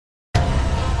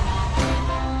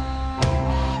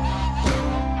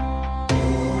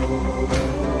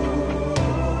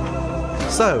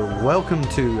So, welcome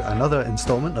to another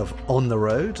installment of On the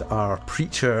Road, our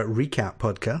Preacher recap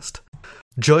podcast.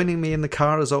 Joining me in the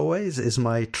car, as always, is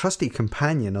my trusty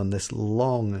companion on this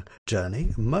long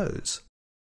journey, Moze.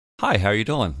 Hi, how are you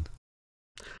doing?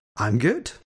 I'm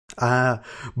good.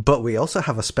 But we also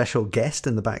have a special guest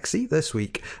in the back seat this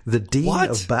week, the Dean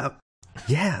of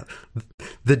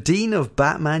the Dean of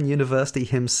Batman University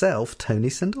himself, Tony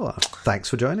Sindelar. Thanks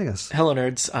for joining us. Hello,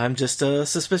 nerds. I'm just a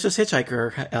suspicious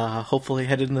hitchhiker, hopefully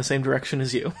headed in the same direction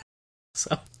as you.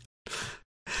 So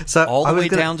all the way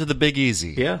down to the Big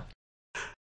Easy. Yeah.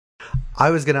 I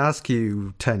was going to ask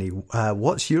you, Tony,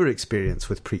 what's your experience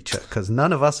with Preacher? Because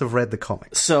none of us have read the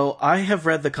comics. So I have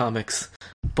read the comics,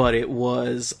 but it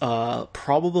was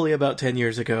probably about 10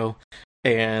 years ago,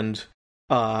 and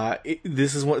I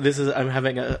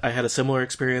had a similar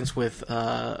experience with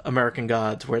American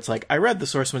Gods, where it's like I read the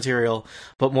source material,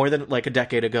 but more than like a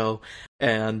decade ago,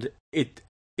 and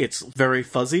it's very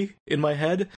fuzzy in my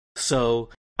head. So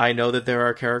I know that there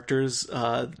are characters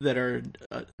that are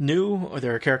new, or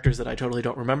there are characters that I totally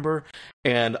don't remember,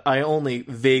 and I only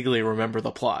vaguely remember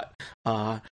the plot.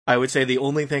 I would say the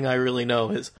only thing I really know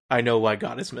is I know why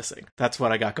God is missing. That's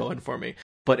what I got going for me.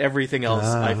 But everything else,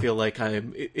 I feel like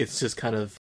it's just kind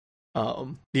of,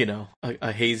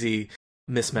 a hazy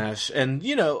mismatch. And,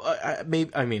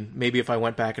 maybe if I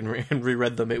went back and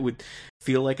reread them, it would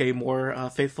feel like a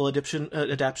more faithful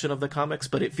adaptation of the comics,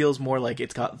 but it feels more like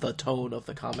it's got the tone of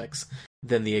the comics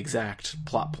than the exact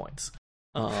plot points.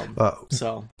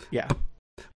 So, yeah.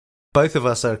 Both of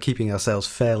us are keeping ourselves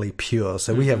fairly pure,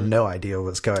 so we have no idea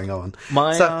what's going on.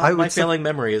 My failing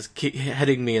memory is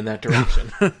heading me in that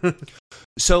direction.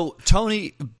 So,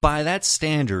 Tony, by that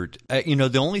standard,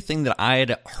 the only thing that I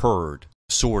had heard,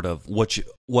 sort of, which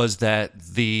was that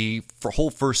the whole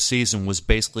first season was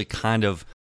basically kind of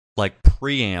like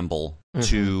preamble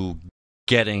to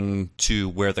getting to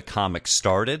where the comics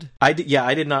started. I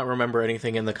did not remember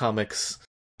anything in the comics.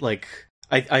 Like,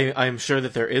 I'm sure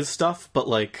that there is stuff, but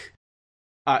like,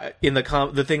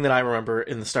 the thing that I remember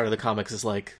in the start of the comics is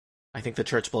like, I think the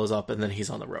church blows up and then he's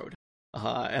on the road.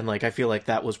 And like, I feel like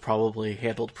that was probably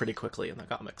handled pretty quickly in the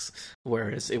comics,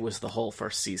 whereas it was the whole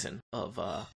first season of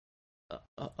the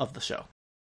show.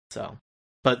 So,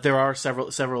 but there are several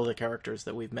of the characters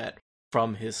that we've met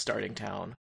from his starting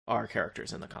town are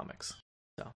characters in the comics.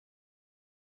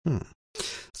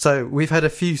 So we've had a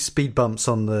few speed bumps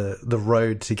on the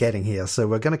road to getting here, so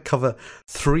we're going to cover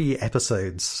 3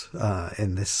 episodes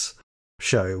in this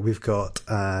show. We've got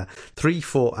 3,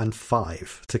 4, and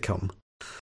 5 to come.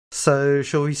 So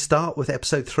shall we start with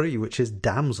episode 3, which is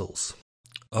Damsels?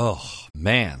 Oh,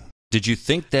 man. Did you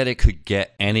think that it could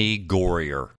get any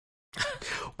gorier?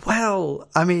 Well,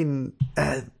 I mean,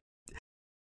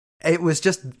 it was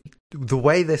just the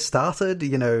way this started,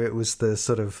 it was the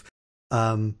sort of...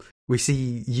 we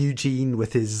see Eugene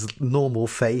with his normal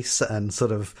face and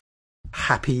sort of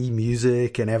happy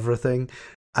music and everything.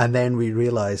 And then we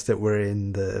realize that we're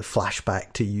in the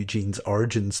flashback to Eugene's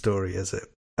origin story as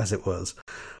it was.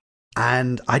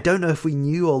 And I don't know if we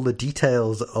knew all the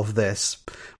details of this,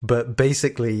 but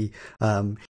basically,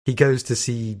 he goes to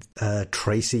see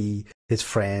Tracy, his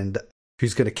friend,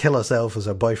 who's going to kill herself as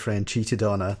her boyfriend cheated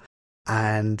on her.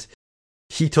 And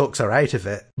he talks her out of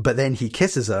it, but then he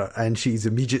kisses her, and she's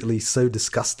immediately so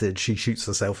disgusted she shoots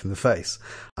herself in the face.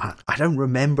 I don't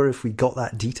remember if we got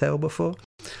that detail before.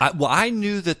 I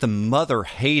knew that the mother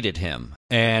hated him,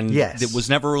 and it was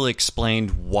never really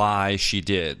explained why she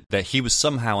did. That he was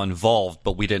somehow involved,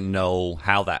 but we didn't know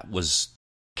how that was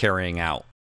carrying out.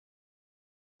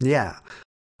 Yeah.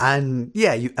 And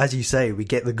as you say, we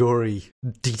get the gory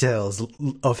details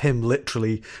of him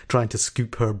literally trying to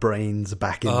scoop her brains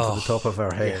back into the top of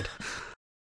her head.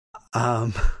 Yeah.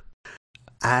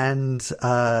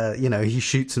 He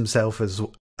shoots himself as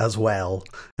well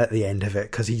at the end of it,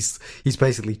 because he's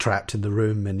basically trapped in the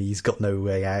room and he's got no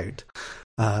way out.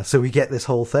 So we get this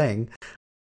whole thing,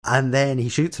 and then he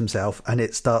shoots himself, and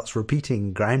it starts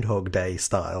repeating Groundhog Day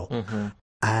style. Mm-hmm.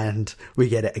 And we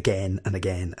get it again and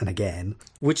again and again.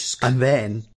 Which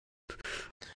somewhat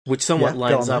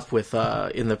lines up with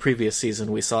in the previous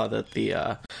season we saw that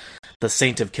the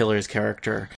Saint of Killers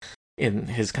character in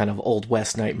his kind of Old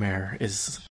West nightmare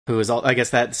this is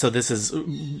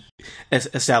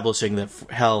establishing that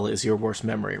hell is your worst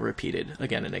memory repeated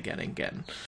again and again and again.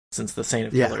 Since the Saint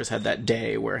of Killers had that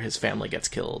day where his family gets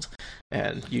killed,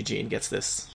 and Eugene gets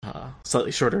this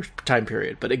slightly shorter time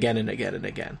period, but again and again and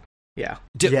again. Yeah.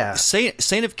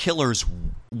 Saint of Killers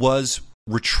was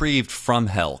retrieved from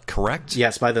hell, correct?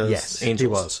 Yes, by those angels. He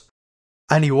was.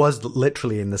 And he was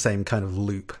literally in the same kind of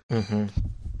loop. Mm-hmm.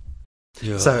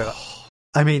 So,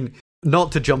 I mean,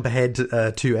 not to jump ahead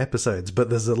 2 episodes, but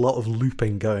there's a lot of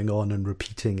looping going on and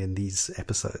repeating in these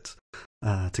episodes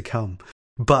to come.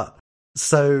 But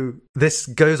so this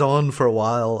goes on for a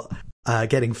while,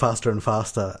 getting faster and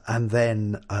faster, and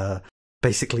then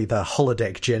basically the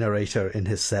holodeck generator in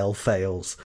his cell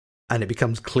fails, and it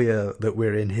becomes clear that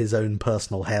we're in his own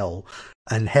personal hell.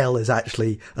 And hell is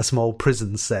actually a small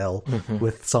prison cell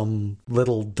with some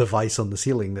little device on the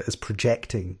ceiling that is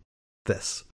projecting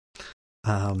this.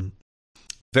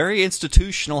 Very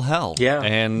institutional hell. Yeah.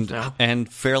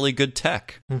 And fairly good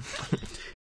tech.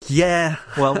 Yeah.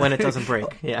 Well, when it doesn't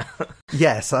break, yeah.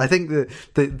 Yes, I think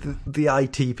the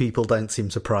IT people don't seem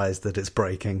surprised that it's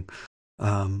breaking.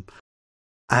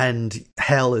 And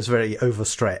hell is very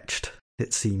overstretched,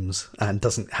 it seems, and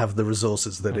doesn't have the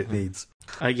resources that it needs.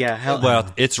 Yeah, hell.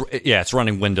 Well, it's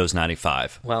running Windows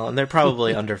 95. Well, and they're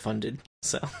probably underfunded,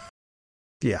 so.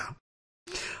 Yeah.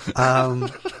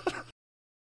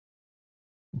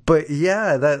 But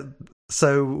yeah,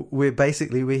 so we're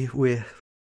basically we're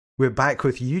back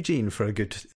with Eugene for a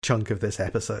good chunk of this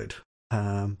episode.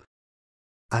 And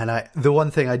the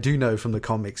one thing I do know from the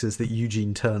comics is that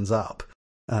Eugene turns up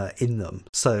in them.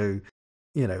 So,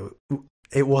 you know,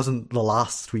 it wasn't the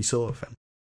last we saw of him.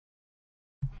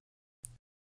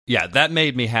 Yeah, that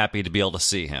made me happy to be able to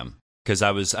see him, because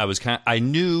I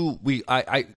knew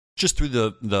I just through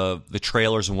the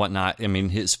trailers and whatnot. I mean,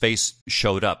 his face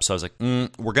showed up, so I was like,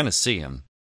 we're gonna see him.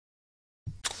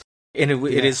 And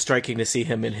it is striking to see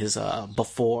him in his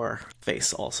before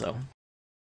face also.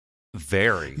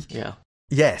 Very. Yeah.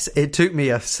 Yes, it took me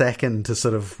a second to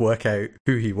sort of work out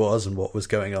who he was and what was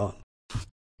going on.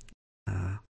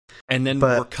 And then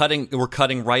we're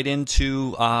cutting right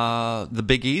into the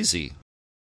Big Easy.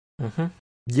 Mm-hmm.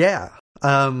 Yeah.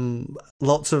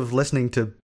 Lots of listening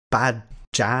to bad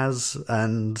jazz,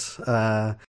 and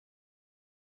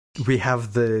we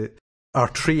have our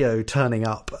trio turning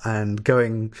up and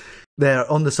going. They're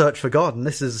on the search for God, and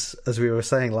this is, as we were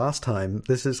saying last time,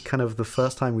 this is kind of the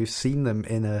first time we've seen them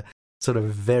in a sort of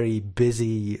very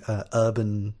busy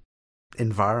urban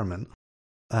environment,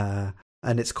 and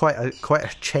it's quite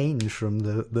a change from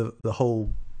the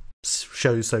whole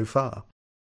show so far.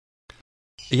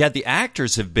 Yeah, the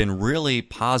actors have been really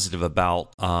positive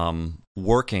about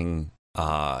working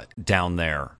down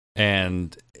there,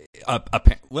 and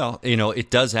well, you know,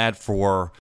 it does add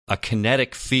for a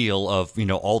kinetic feel of, you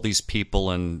know, all these people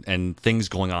and things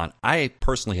going on. I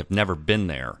personally have never been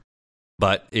there,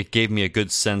 but it gave me a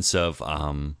good sense of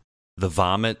the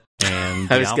vomit and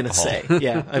the I was alcohol. going to say,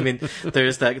 yeah. I mean,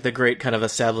 there's the great kind of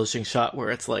establishing shot where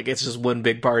it's like, it's just one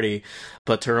big party,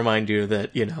 but to remind you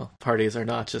that, you know, parties are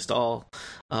not just all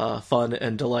fun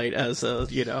and delight as a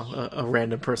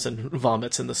random person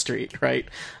vomits in the street, right?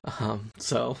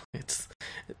 So it's,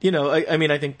 you know, I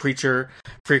mean, I think Preacher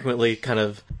frequently kind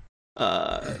of,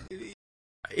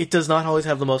 it does not always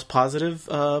have the most positive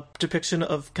depiction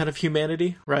of kind of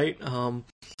humanity, right?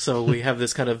 So we have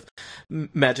this kind of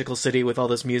magical city with all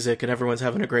this music and everyone's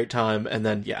having a great time, and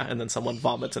then someone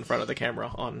vomits in front of the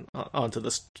camera onto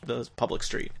the public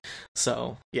street.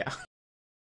 So yeah,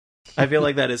 I feel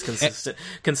like that is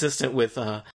consistent with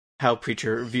how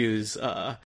Preacher views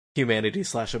humanity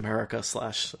 / America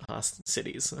 /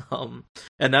 cities,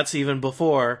 and that's even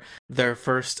before their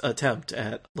first attempt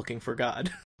at looking for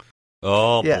God.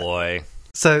 Oh boy.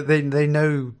 So they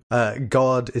know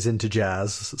God is into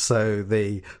jazz, so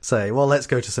they say, well, let's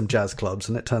go to some jazz clubs,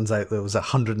 and it turns out there was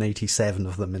 187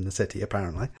 of them in the city,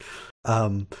 apparently.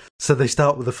 So they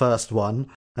start with the first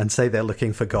one and say they're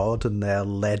looking for God, and they're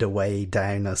led away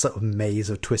down a sort of maze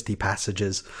of twisty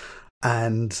passages,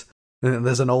 and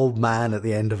there's an old man at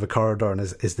the end of a corridor, and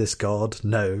is this God?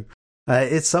 No.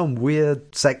 It's some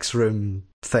weird sex room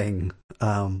thing,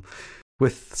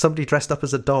 with somebody dressed up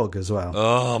as a dog as well.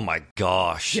 Oh my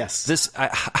gosh. Yes. This, I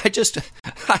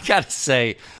gotta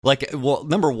say, like, well,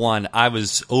 number one, I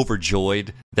was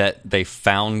overjoyed that they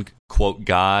found, quote,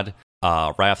 God,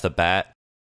 right off the bat.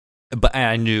 But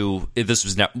I knew this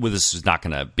was not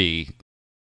going to be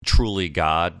truly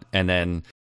God. And then,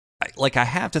 like, I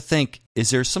have to think,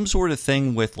 is there some sort of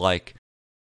thing with, like,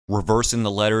 reversing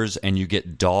the letters and you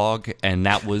get dog, and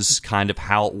that was kind of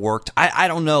how it worked? I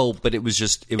don't know, but it was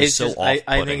so off-putting.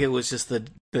 I think it was just the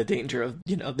danger of,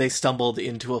 you know, they stumbled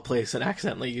into a place and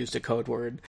accidentally used a code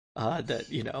word that,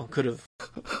 you know, could have,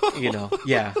 you know,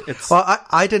 yeah. It's... Well,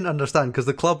 I didn't understand, because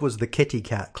the club was the Kitty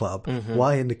Cat Club. Mm-hmm.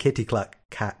 Why in the Kitty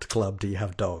Cat Club do you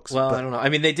have dogs? Well, I don't know. I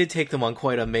mean, they did take them on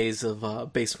quite a maze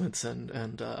of basements and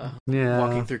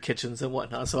walking through kitchens and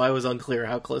whatnot, so I was unclear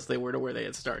how close they were to where they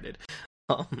had started.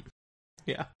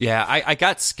 Yeah. Yeah, I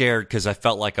got scared because I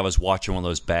felt like I was watching one of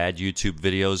those bad YouTube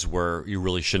videos where you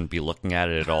really shouldn't be looking at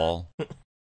it at all.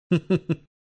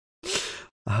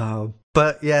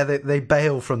 But yeah, they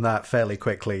bail from that fairly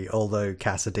quickly, although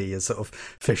Cassidy is sort of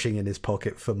fishing in his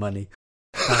pocket for money.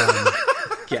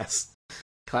 Yes.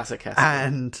 Classic Cassidy.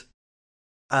 And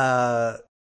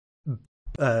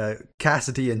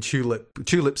Cassidy and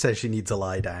Tulip says she needs a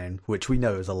lie down, which we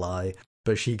know is a lie,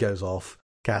 but she goes off.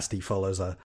 Cassidy follows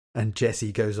her, and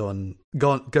Jesse goes on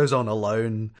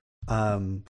alone,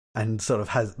 and sort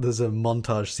of there's a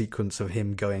montage sequence of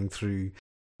him going through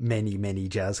many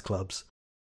jazz clubs,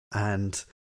 and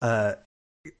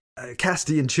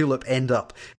Cassidy and Tulip end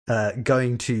up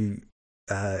going to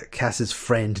Cass's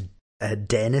friend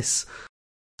Dennis,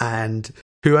 and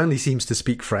who only seems to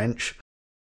speak French.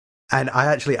 And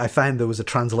I found there was a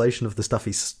translation of the stuff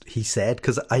he said,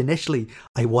 because initially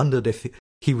I wondered if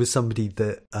he was somebody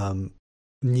that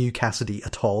knew Cassidy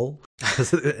at all.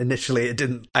 Because initially it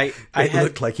didn't. It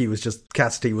looked like he was just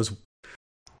Cassidy was.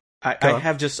 I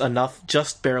have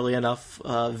just barely enough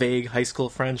vague high school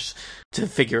French to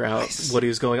figure out what he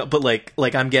was going on. But like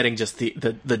I'm getting just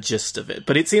the gist of it.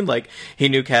 But it seemed like he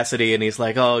knew Cassidy, and he's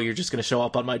like, "Oh, you're just going to show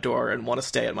up on my door and want to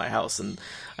stay at my house." And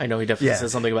I know he definitely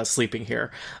says something about sleeping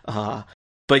here.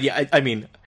 But yeah, I mean,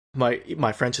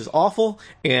 my French is awful,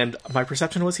 and my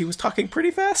perception was he was talking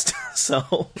pretty fast.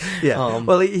 So yeah,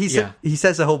 well, he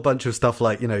says a whole bunch of stuff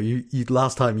like, you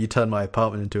last time you turned my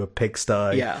apartment into a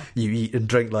pigsty. Yeah, you eat and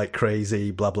drink like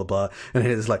crazy, blah blah blah, and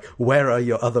it's like, where are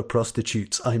your other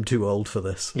prostitutes? I'm too old for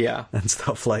this. Yeah, and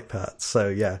stuff like that. So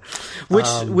yeah, which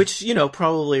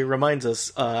probably reminds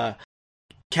us.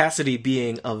 Cassidy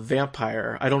being a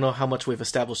vampire, I don't know how much we've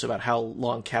established about how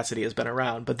long Cassidy has been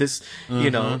around, but this,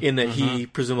 in that he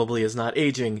presumably is not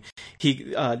aging,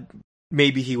 he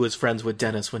maybe he was friends with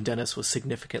Dennis when Dennis was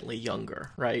significantly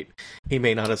younger, right? He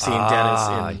may not have seen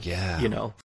Dennis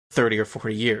in 30 or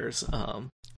 40 years.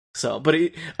 But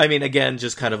again,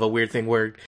 just kind of a weird thing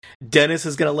where Dennis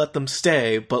is going to let them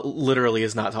stay, but literally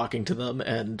is not talking to them,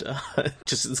 and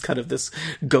just is kind of this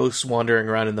ghost wandering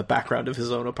around in the background of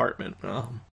his own apartment.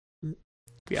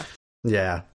 Yeah.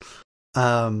 The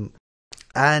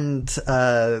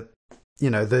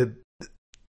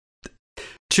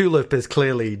Tulip is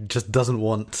clearly just doesn't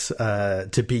want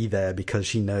to be there because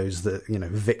she knows that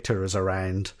Victor is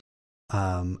around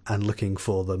and looking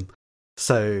for them.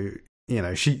 So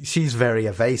she's very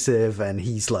evasive, and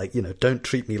he's like, don't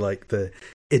treat me like the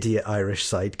idiot Irish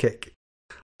sidekick.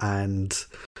 And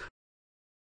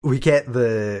we're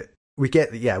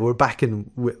back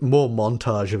in more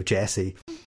montage of Jesse,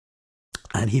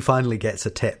 and he finally gets a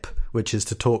tip, which is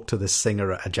to talk to this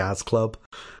singer at a jazz club,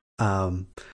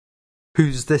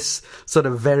 who's this sort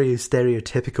of very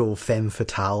stereotypical femme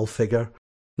fatale figure,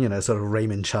 sort of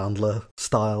Raymond Chandler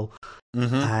style.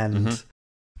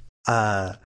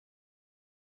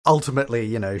 Ultimately,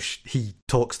 he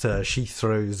talks to her. She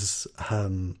throws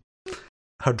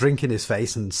her drink in his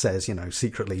face and says,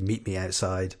 secretly, meet me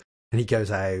outside. And he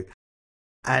goes out,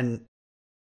 and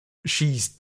she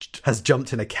has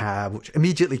jumped in a cab, which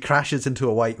immediately crashes into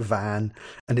a white van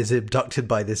and is abducted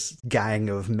by this gang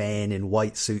of men in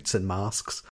white suits and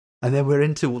masks. And then we're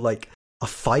into like a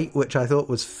fight, which I thought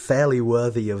was fairly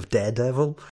worthy of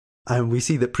Daredevil. And we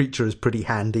see that Preacher is pretty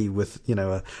handy with,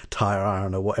 a tire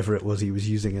iron or whatever it was he was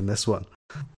using in this one.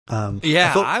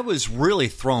 I was really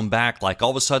thrown back. Like, all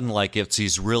of a sudden, like, it's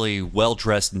these really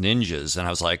well-dressed ninjas. And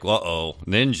I was like, uh-oh,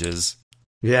 ninjas.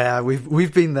 Yeah,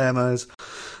 we've been there, Moze.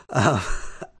 But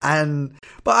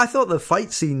I thought the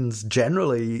fight scenes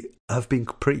generally have been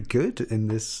pretty good in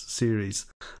this series.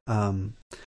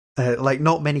 Like,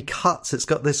 not many cuts. It's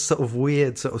got this sort of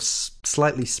weird, sort of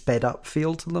slightly sped up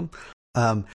feel to them.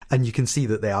 And you can see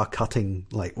that they are cutting,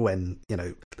 like when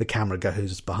the camera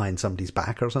goes behind somebody's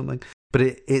back or something. But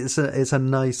it's a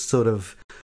nice sort of.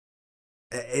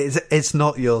 It's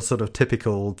not your sort of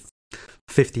typical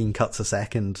 15 cuts a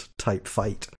second type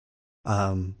fight.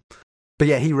 But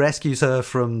yeah, he rescues her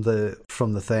from the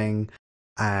thing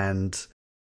and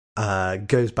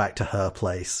goes back to her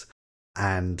place,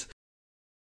 and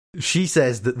she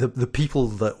says that the people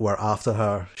that were after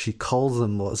her, she calls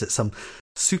them, what is it, some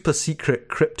super secret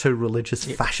crypto-religious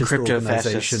fascist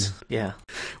organization,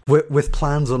 with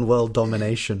plans on world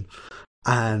domination,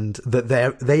 and that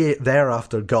they're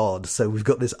after God. So we've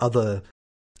got this other.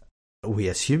 We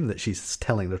assume that she's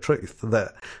telling the truth,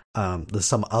 that there's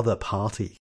some other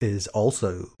party is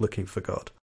also looking for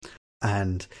God,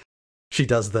 and she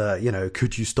does the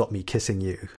could you stop me kissing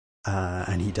you,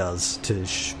 and he does to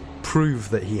prove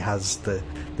that he has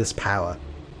this power.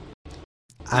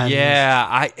 And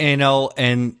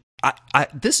and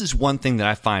this is one thing that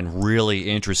I find really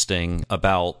interesting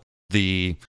about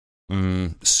the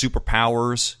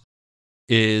superpowers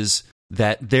is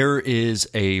that there is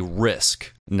a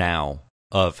risk now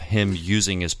of him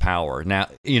using his power. Now,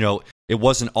 it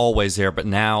wasn't always there, but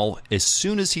now, as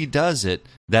soon as he does it,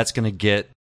 that's going to get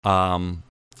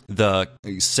the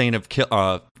Saint of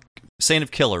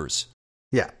Killers,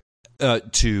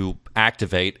 to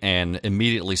activate and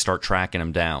immediately start tracking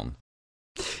him down.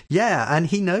 Yeah, and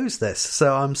he knows this,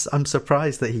 so I'm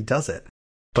surprised that he does it.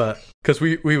 But because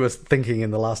we were thinking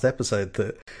in the last episode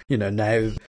that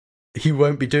now he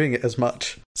won't be doing it as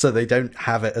much, so they don't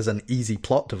have it as an easy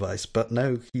plot device. But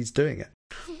no, he's doing it.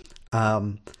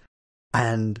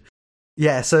 And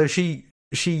yeah, so she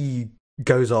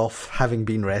goes off having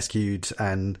been rescued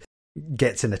and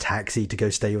gets in a taxi to go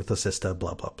stay with her sister.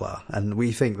 Blah blah blah, and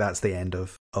we think that's the end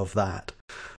of that.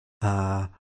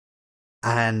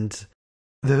 And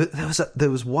there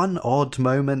was one odd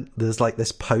moment. There's like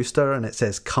this poster, and it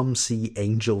says "Come see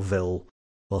Angelville"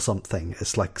 or something.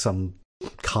 It's like some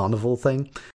carnival thing,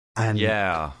 and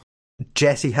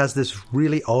Jesse has this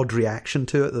really odd reaction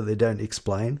to it that they don't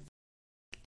explain.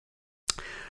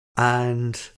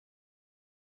 And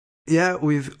yeah,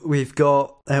 we've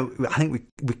got. I think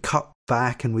we cut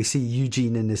back and we see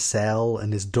Eugene in his cell,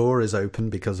 and his door is open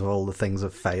because of all the things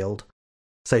have failed.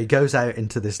 So he goes out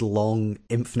into this long,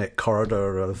 infinite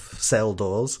corridor of cell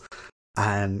doors,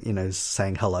 and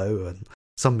saying hello, and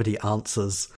somebody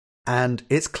answers, and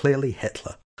it's clearly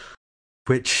Hitler.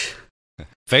 Which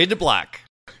fade to black.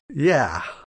 Yeah.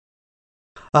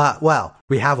 Well,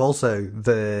 we have also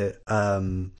the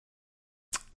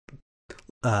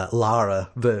Lara,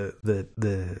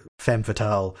 the femme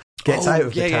fatale, gets out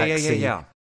of the taxi,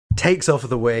 takes off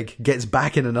the wig, gets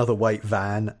back in another white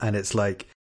van, and it's like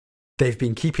they've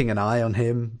been keeping an eye on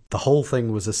him. The whole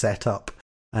thing was a setup,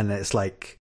 and it's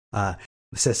like it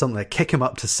says something like "kick him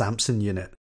up to Samson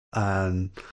unit,"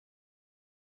 and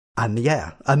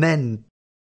then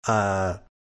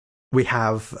we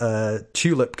have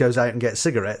Tulip goes out and gets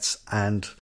cigarettes and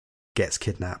gets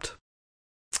kidnapped.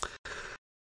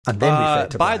 And then we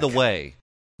fade to by black. the way,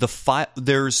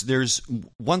 there's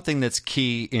one thing that's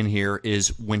key in here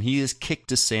is when he is kicked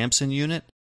to Samson unit,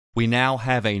 we now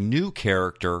have a new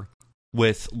character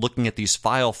with looking at these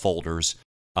file folders,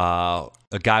 a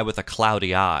guy with a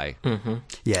cloudy eye. Mm-hmm.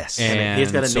 Yes. And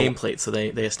he's got a nameplate, so they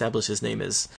establish his name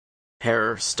as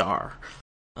Herr Star.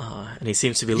 And he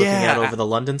seems to be looking out over the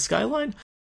London skyline.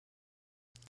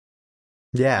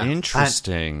 Yeah.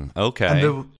 Interesting.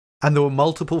 Okay. And there were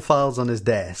multiple files on his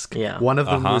desk. Yeah. One of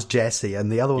them was Jesse,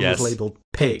 and the other one was labeled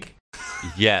Pig.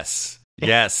 Yes.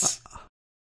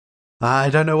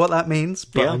 I don't know what that means,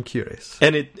 but I'm curious.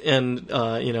 And in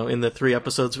the 3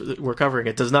 episodes we're covering,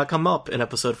 it does not come up in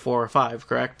episode 4 or 5,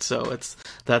 correct? So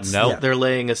they're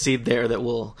laying a seed there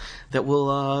that'll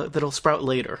sprout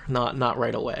later, not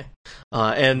right away.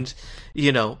 And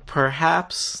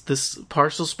perhaps this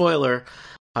partial spoiler,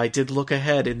 I did look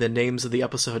ahead in the names of the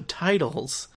episode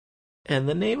titles, and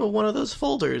the name of one of those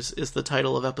folders is the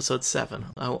title of episode 7.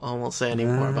 I won't say any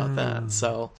more about that.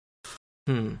 So,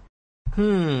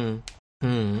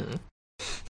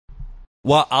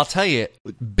 Well, I'll tell you,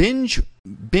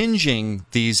 binging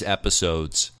these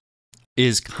episodes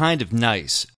is kind of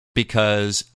nice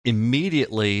because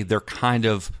immediately they're kind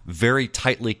of very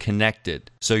tightly connected.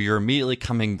 So you're immediately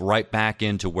coming right back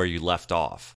into where you left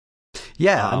off.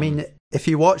 Yeah, I mean, if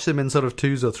you watch them in sort of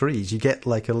 2s or 3s, you get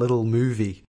like a little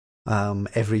movie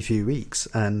every few weeks.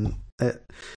 And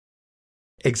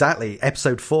exactly,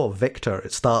 episode 4, Victor,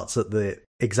 it starts at the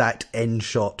exact end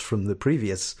shot from the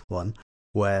previous one,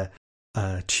 where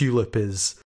Tulip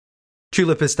is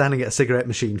standing at a cigarette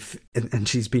machine, and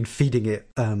she's been feeding it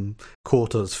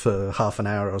quarters for half an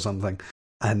hour or something,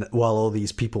 and while all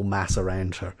these people mass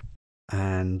around her.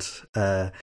 And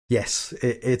yes,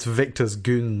 it's Victor's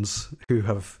goons who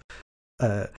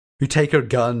take her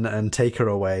gun and take her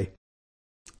away.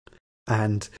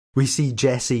 And we see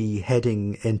Jesse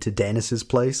heading into Dennis's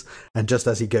place, and just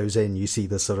as he goes in, you see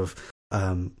the sort of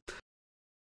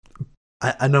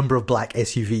a number of black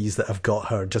SUVs that have got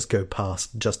her just go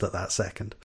past just at that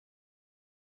second.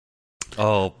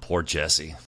 Oh, poor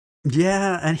Jesse.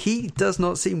 Yeah, and he does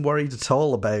not seem worried at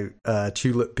all about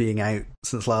Tulip being out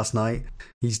since last night.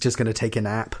 He's just going to take a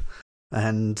nap.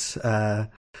 And I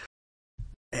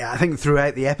think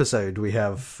throughout the episode we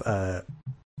have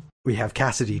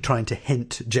Cassidy trying to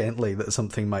hint gently that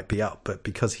something might be up, but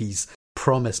because he's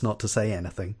promised not to say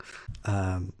anything,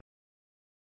 I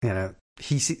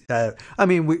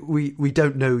mean, we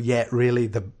don't know yet really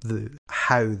the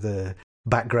how the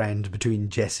background between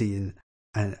Jesse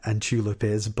and Tulip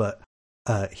is, but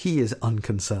he is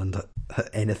unconcerned at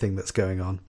anything that's going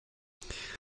on.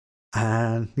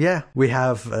 And yeah, we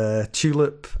have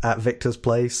Tulip at Victor's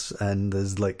place, and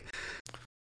there's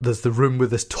the room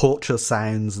with this torture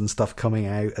sounds and stuff coming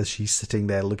out as she's sitting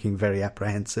there looking very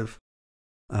apprehensive.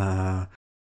 And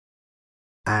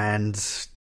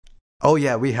oh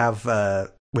yeah, we have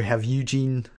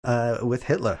Eugene with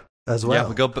Hitler as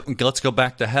well. Yeah, let's go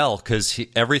back to hell, because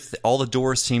all the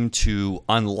doors seem to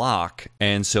unlock,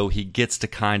 and so he gets to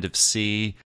kind of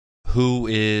see who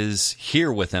is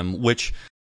here with him, which,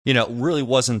 really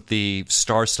wasn't the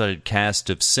star-studded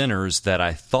cast of sinners that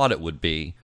I thought it would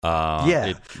be.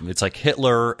 It's like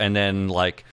Hitler, and then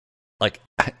like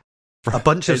a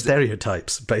bunch of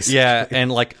stereotypes, basically. Yeah,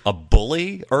 and like a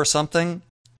bully or something.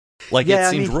 It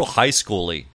seemed real high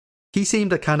schooly. He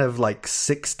seemed a kind of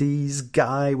 60s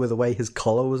guy with the way his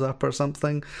collar was up or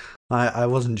something. I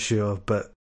wasn't sure,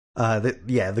 but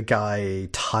the guy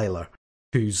Tyler,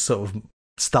 who sort of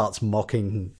starts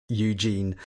mocking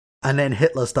Eugene, and then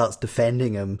Hitler starts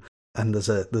defending him, and there's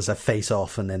a face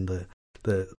off, and then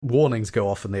the warnings go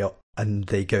off, and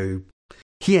they go.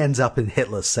 He ends up in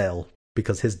Hitler's cell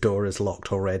because his door is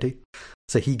locked already,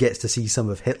 so he gets to see some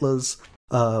of Hitler's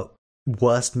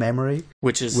worst memory,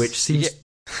 which seems.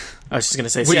 I was just going to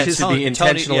say, seems to be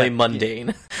intentionally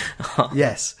mundane.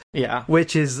 Yes. Yeah.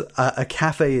 Which is a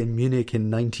cafe in Munich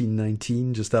in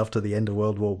 1919, just after the end of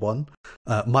World War One.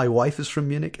 My wife is from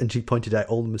Munich, and she pointed out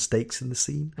all the mistakes in the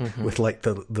scene, with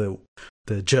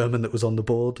the German that was on the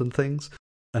board and things,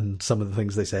 and some of the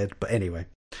things they said. But anyway,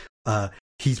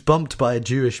 he's bumped by a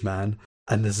Jewish man,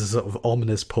 and there's a sort of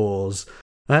ominous pause,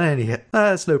 and then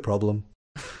it's no problem.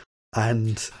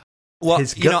 And well,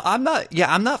 I'm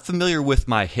not familiar with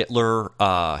my Hitler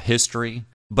history,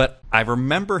 but I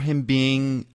remember him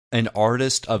being an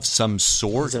artist of some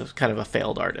sort. He's kind of a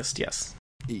failed artist, yes.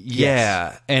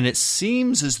 Yeah, and it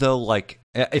seems as though,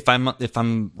 if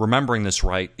I'm remembering this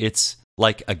right, it's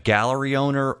like a gallery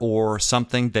owner or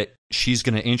something that she's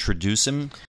going to introduce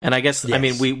him. And I guess,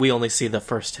 yes. We only see the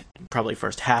first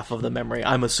half of the memory.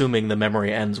 I'm assuming the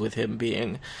memory ends with him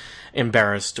being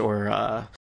embarrassed or,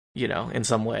 in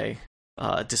some way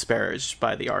disparaged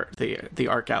by the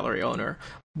art gallery owner,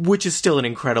 which is still an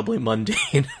incredibly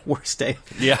mundane worst day.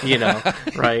 Yeah,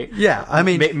 right? Yeah,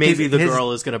 maybe the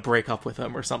girl is going to break up with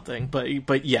him or something.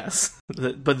 But yes,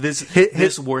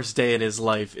 this worst day in his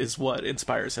life is what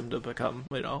inspires him to become,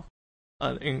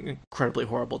 an incredibly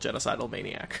horrible genocidal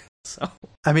maniac. So,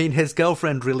 his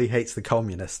girlfriend really hates the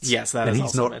communists. Yes, that is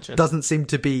also mentioned. Doesn't seem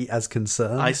to be as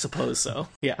concerned. I suppose so.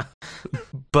 Yeah,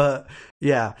 but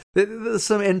yeah, there's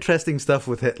some interesting stuff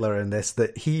with Hitler in this,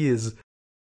 that he is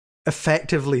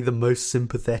effectively the most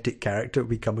sympathetic character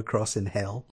we come across in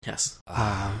hell. Yes.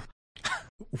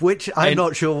 Which I'm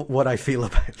not sure what I feel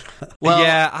about that. Well,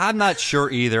 yeah, I'm not sure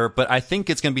either, but I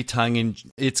think it's going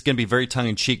to be very tongue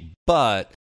in cheek,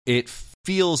 but it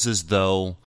feels as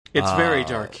though it's very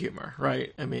dark humor,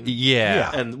 right? Yeah.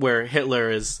 And where Hitler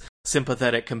is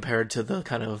sympathetic compared to the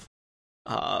kind of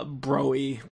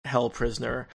bro-y hell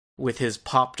prisoner with his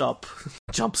popped up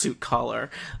jumpsuit collar.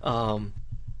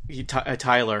 A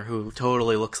Tyler who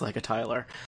totally looks like a Tyler.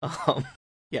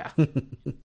 Yeah.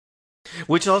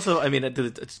 Which also,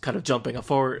 it's kind of jumping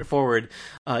forward.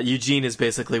 Eugene is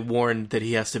basically warned that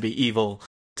he has to be evil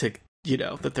to,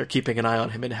 that they're keeping an eye on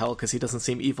him in hell because he doesn't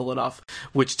seem evil enough.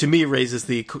 Which to me raises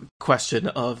the question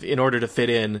of, in order to fit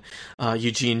in,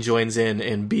 Eugene joins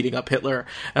in beating up Hitler.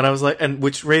 And I was like,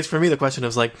 which raised for me the question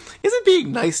of isn't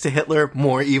being nice to Hitler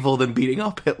more evil than beating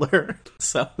up Hitler?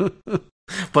 So.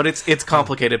 But it's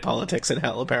complicated politics in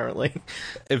hell, apparently.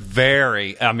 Very.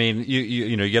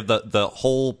 You have the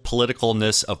whole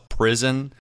politicalness of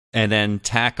prison, and then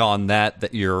tack on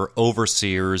that your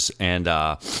overseers and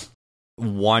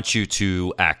want you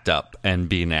to act up and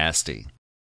be nasty.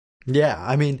 Yeah,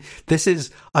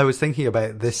 I was thinking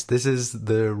about this. This is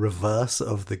the reverse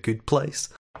of The Good Place,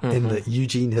 in that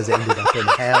Eugene has ended up in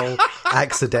hell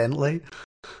accidentally.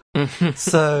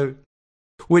 So.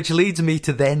 Which leads me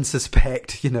to then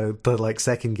suspect, to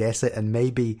second guess it, and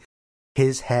maybe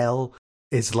his hell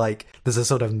is there's a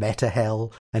sort of meta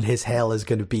hell, and his hell is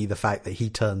going to be the fact that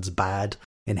he turns bad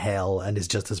in hell and is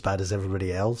just as bad as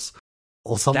everybody else,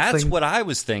 or something. That's what I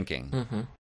was thinking. Mm-hmm.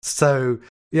 So,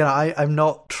 I'm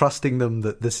not trusting them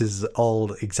that this is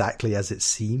all exactly as it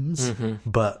seems,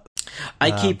 but I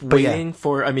keep waiting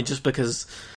for, just because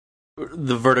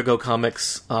the Vertigo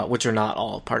comics, which are not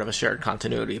all part of a shared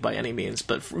continuity by any means,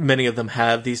 but many of them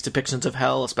have these depictions of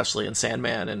hell, especially in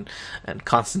Sandman, and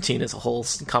Constantine is a whole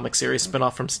comic series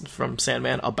spin-off from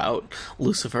Sandman about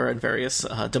Lucifer and various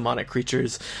demonic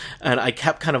creatures. And I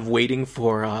kept kind of waiting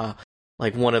for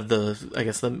like one of the, I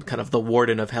guess, the kind of the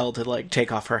warden of hell to like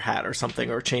take off her hat or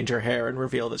something, or change her hair and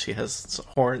reveal that she has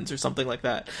horns or something like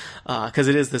that. Because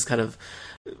it is this kind of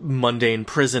mundane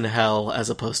prison hell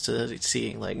as opposed to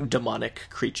seeing like demonic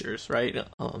creatures, right?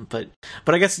 But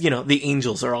I guess, you know, the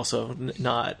angels are also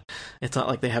not. It's not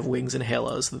like they have wings and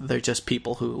halos. They're just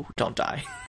people who don't die.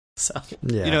 So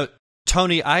Yeah. You know,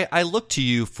 Tony, I look to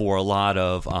you for a lot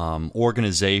of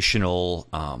organizational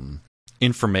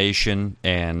information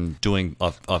and doing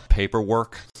of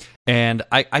paperwork. And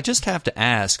I just have to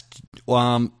ask,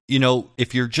 you know,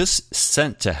 if you're just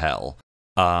sent to hell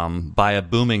by a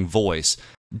booming voice,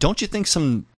 don't you think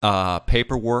some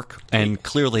paperwork, and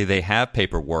clearly they have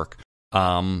paperwork,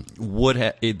 there would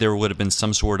have been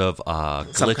some sort of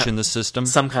glitch in the system?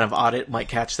 Some kind of audit might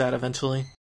catch that eventually.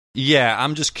 Yeah,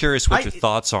 I'm just curious what your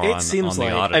thoughts are on the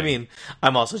audit. I mean,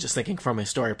 I'm also just thinking from a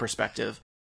story perspective.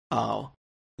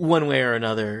 One way or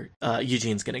another,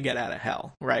 Eugene's going to get out of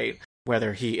hell, right?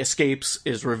 Whether he escapes,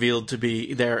 is revealed to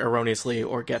be there erroneously,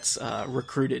 or gets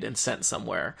recruited and sent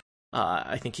somewhere.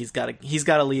 I think he's got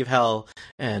to leave hell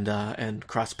and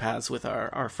cross paths with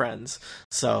our friends.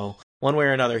 So one way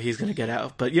or another, he's going to get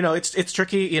out. But you know, it's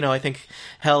tricky. You know, I think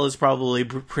hell is probably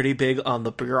pretty big on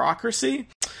the bureaucracy,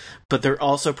 but they're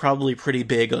also probably pretty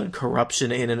big on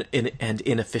corruption and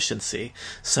inefficiency.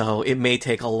 So it may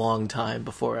take a long time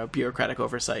before a bureaucratic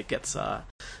oversight gets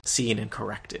seen and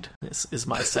corrected. Is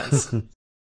my sense.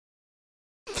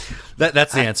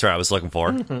 That's the answer I was looking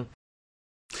for. Mm-hmm.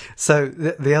 So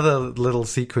the other little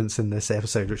sequence in this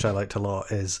episode, which I liked a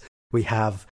lot, is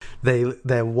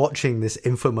they're watching this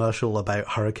infomercial about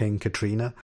Hurricane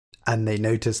Katrina, and they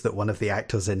notice that one of the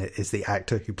actors in it is the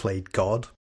actor who played God.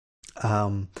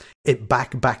 It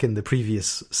back in the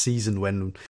previous season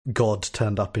when God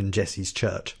turned up in Jesse's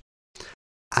church,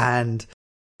 and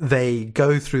they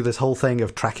go through this whole thing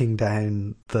of tracking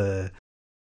down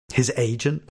his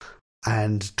agent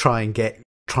and trying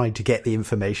to get the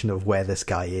information of where this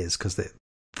guy is, because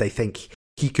they think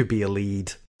he could be a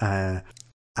lead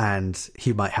and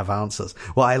he might have answers.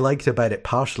 What I liked about it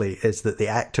partially is that the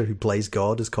actor who plays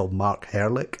God is called Mark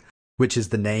Herlick, which is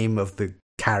the name of the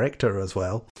character as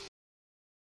well.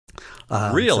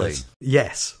 Really?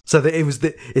 Yes. So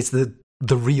it's the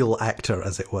real actor,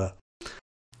 as it were.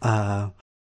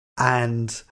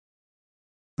 And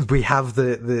we have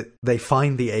they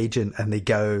find the agent and they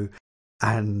go,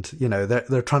 and you know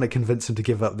they're trying to convince him to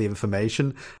give up the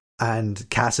information, and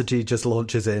Cassidy just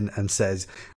launches in and says,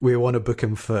 "We want to book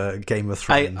him for Game of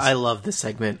Thrones." I love this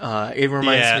segment. It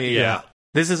reminds me. Yeah.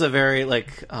 This is a very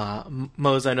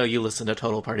Moze. I know you listen to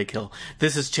Total Party Kill.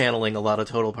 This is channeling a lot of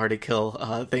Total Party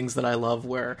Kill things that I love,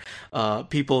 where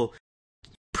people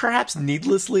perhaps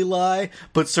needlessly lie,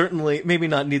 but certainly maybe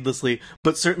not needlessly,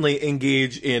 but certainly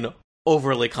engage in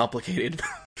overly complicated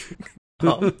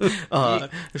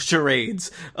charades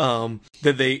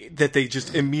that they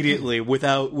just immediately,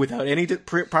 without any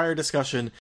prior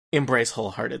discussion, embrace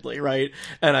wholeheartedly, right?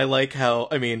 And I like how,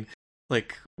 I mean,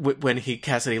 like when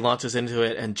Cassidy launches into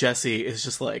it, and Jesse is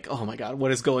just like, "Oh my god,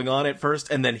 what is going on?" at first,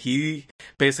 and then he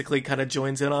basically kind of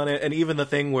joins in on it, and even the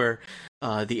thing where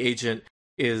the agent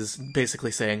is basically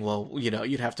saying, well, you know,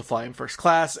 you'd have to fly in first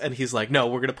class, and he's like, no,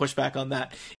 we're going to push back on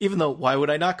that, even though why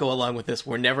would I not go along with this?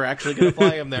 We're never actually going to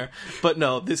fly him there. But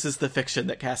no, this is the fiction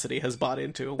that Cassidy has bought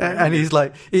into, and he's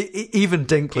like, even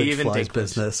Dinklage flies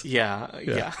business.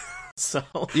 Yeah. So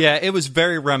yeah, it was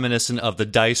very reminiscent of the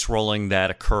dice rolling that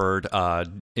occurred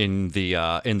in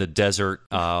the desert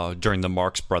during the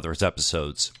Marx Brothers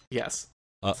episodes. Yes.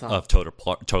 Of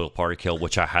Total Party Kill,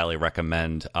 which I highly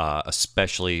recommend,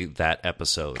 especially that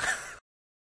episode.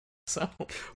 So,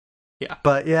 yeah.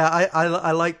 But yeah,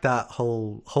 I like that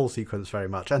whole sequence very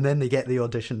much. And then they get the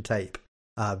audition tape,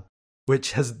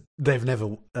 which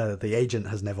the agent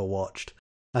has never watched.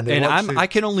 I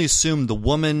can only assume the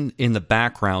woman in the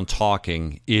background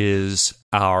talking is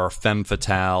our femme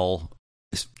fatale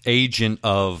agent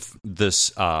of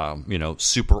this,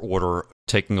 super order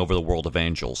taking over the world of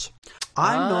angels.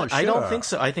 I'm not sure. I don't think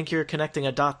so. I think you're connecting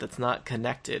a dot that's not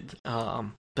connected.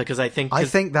 Because I think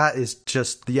that is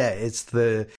just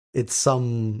it's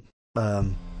some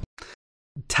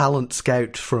talent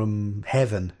scout from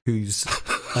heaven who's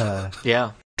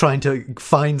trying to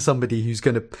find somebody who's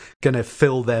gonna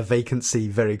fill their vacancy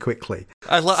very quickly.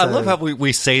 I love how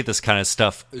we say this kind of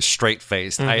stuff straight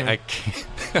faced. Mm-hmm. I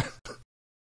can't.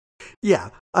 Yeah,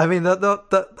 I mean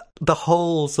the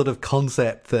whole sort of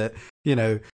concept that, you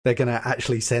know, they're going to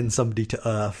actually send somebody to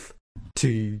Earth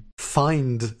to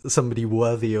find somebody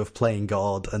worthy of playing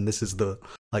God, and this is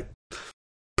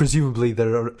presumably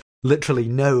there are literally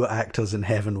no actors in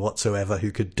heaven whatsoever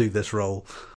who could do this role.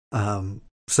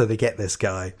 so they get this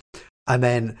guy, and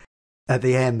then at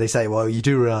the end they say, well, you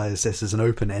do realize this is an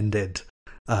open-ended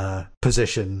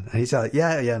position, and he's like,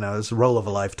 yeah, no, it's a role of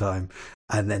a lifetime,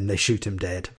 and then they shoot him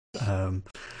dead.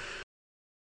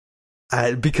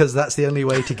 Because that's the only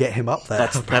way to get him up there.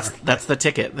 That's the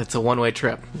ticket. That's a one-way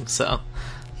trip. So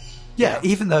yeah,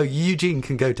 even though Eugene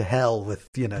can go to hell with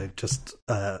just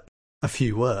a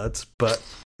few words, but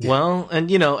well,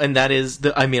 and that is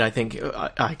I think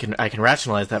I can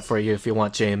rationalize that for you if you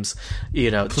want, James.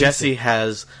 Jesse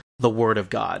has the Word of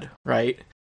God, right?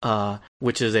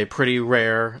 Which is a pretty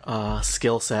rare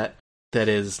skill set that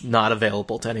is not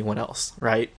available to anyone else,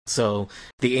 right? So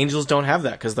the angels don't have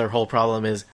that because their whole problem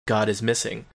is God is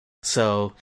missing.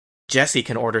 So Jesse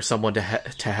can order someone to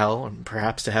hell, or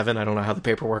perhaps to heaven. I don't know how the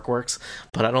paperwork works,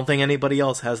 but I don't think anybody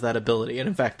else has that ability. And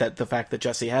in fact, the fact that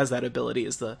Jesse has that ability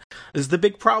is the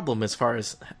big problem as far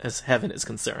as heaven is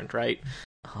concerned, right?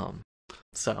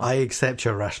 So I accept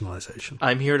your rationalization.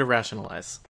 I'm here to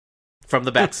rationalize. From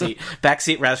the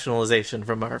backseat rationalization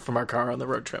from our car on the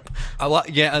road trip. Well,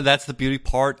 yeah, that's the beauty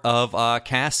part of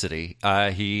Cassidy.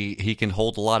 He can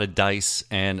hold a lot of dice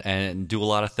and do a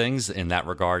lot of things in that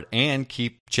regard, and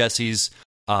keep Jesse's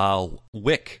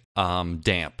wick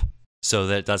damp so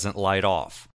that it doesn't light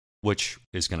off, which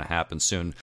is going to happen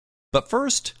soon. But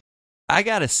first, I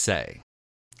gotta say,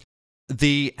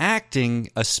 the acting,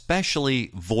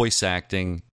 especially voice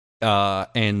acting,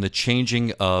 and the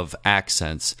changing of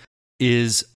accents,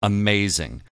 is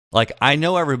amazing. Like, I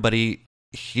know everybody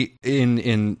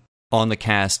on the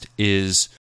cast is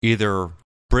either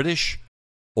British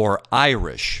or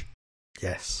Irish.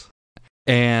 Yes.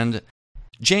 And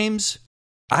James,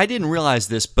 I didn't realize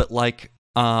this, but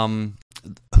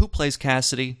who plays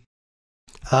Cassidy?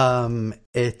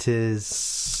 It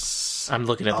is. I'm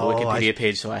looking at the Wikipedia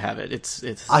page, so I have it.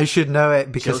 It's. I should know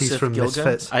it because Joseph he's from Gilgun?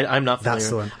 Misfits. I'm not familiar. That's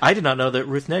the one. I did not know that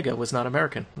Ruth Negga was not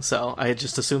American, so I had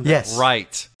just assumed that. Yes,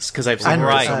 right. Because I've seen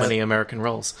her in so many American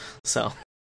roles. So,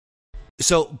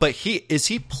 but is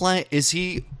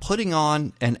he putting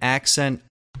on an accent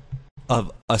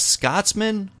of a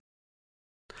Scotsman?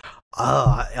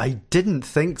 I didn't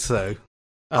think so.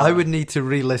 I would need to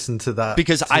re-listen to that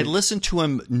because I listen to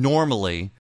him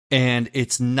normally, and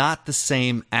it's not the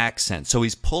same accent. So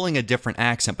he's pulling a different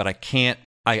accent, but I can't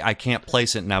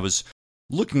place it. And I was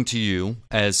looking to you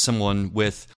as someone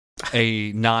with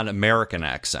a non-American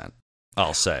accent,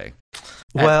 I'll say.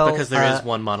 Well, because there is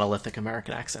one monolithic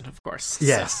American accent, of course.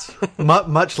 Yes,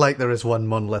 much like there is one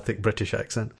monolithic British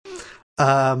accent.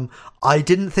 I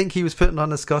didn't think he was putting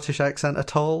on a Scottish accent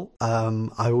at all.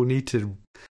 I will need to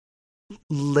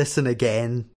listen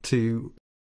again to.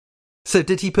 So,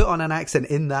 did he put on an accent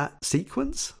in that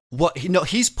sequence? Well, no,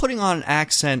 he's putting on an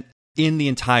accent in the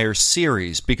entire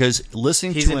series because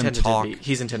listening to him talk,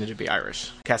 he's intended to be Irish.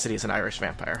 Cassidy is an Irish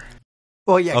vampire.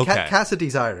 Well, yeah, okay.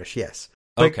 Cassidy's Irish, yes.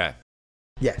 But, okay.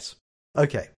 Yes.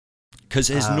 Okay. Because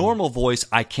his normal voice,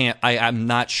 I'm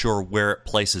not sure where it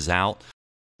places out.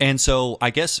 And so I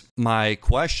guess my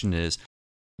question is,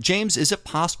 James, is it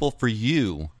possible for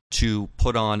you to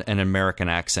put on an American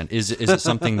accent? Is it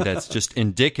something that's just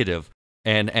indicative?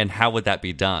 And how would that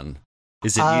be done?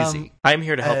 Is it easy? I'm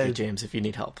here to help you, James, if you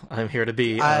need help. I'm here to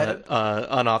be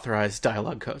unauthorized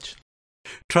dialogue coach.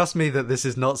 Trust me that this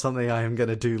is not something I am going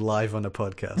to do live on a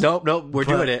podcast. Nope, we're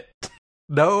doing it.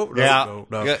 No.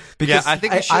 Because I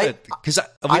think we should. Because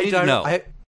we need to know.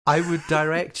 I would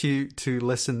direct you to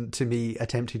listen to me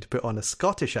attempting to put on a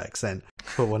Scottish accent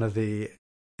for one of the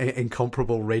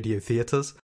incomparable radio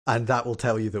theatres, and that will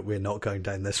tell you that we're not going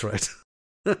down this road.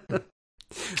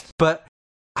 But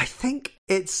I think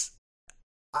it's...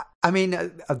 I mean,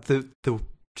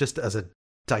 just as a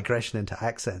digression into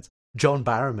accents, John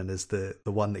Barrowman is the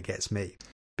one that gets me,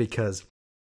 because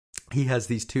he has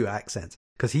these two accents.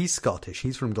 Because he's Scottish,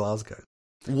 he's from Glasgow.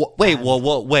 Wait,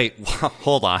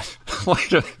 hold on.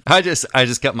 I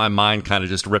just got my mind kind of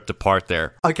just ripped apart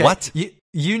there. Okay. What?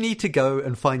 You need to go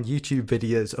and find YouTube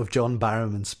videos of John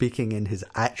Barrowman speaking in his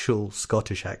actual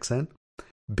Scottish accent,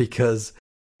 because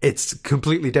it's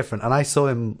completely different. And I saw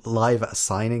him live at a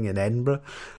signing in Edinburgh,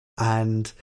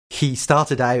 and he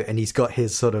started out and he's got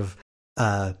his sort of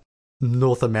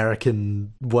North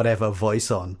American whatever voice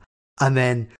on. And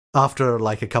then after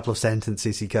like a couple of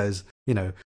sentences, he goes,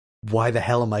 why the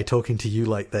hell am I talking to you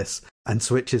like this? And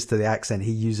switches to the accent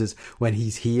he uses when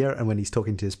he's here and when he's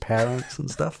talking to his parents and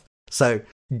stuff. So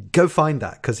go find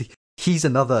that, because he's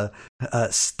another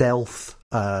stealth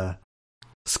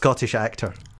Scottish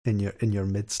actor in your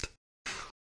midst.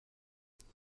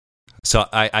 So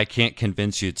I can't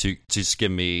convince you to just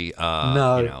give me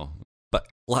no. But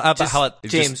how about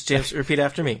James, repeat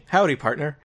after me. Howdy,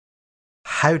 partner.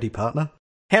 Howdy, partner.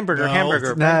 Hamburger, No,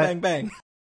 hamburger, bang, bang,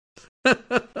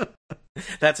 bang.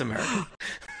 That's American.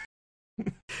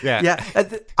 Yeah.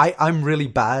 I'm really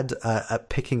bad at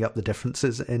picking up the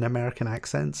differences in American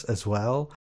accents as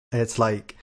well. It's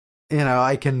like,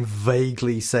 I can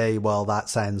vaguely say, well, that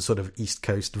sounds sort of East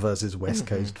Coast versus West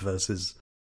Coast versus,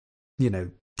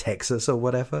 Texas or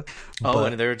whatever.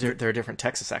 And there are different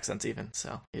Texas accents even.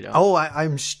 So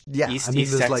I'm East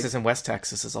Texas and West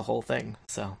Texas is a whole thing.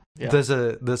 So yeah.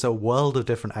 There's a world of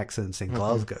different accents in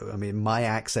Glasgow. I mean, my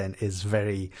accent is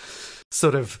very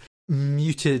sort of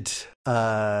muted,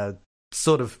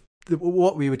 sort of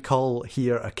what we would call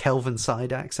here a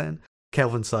Kelvinside accent.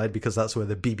 Kelvinside because that's where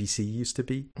the BBC used to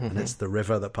be, and it's the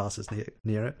river that passes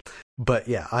near it. But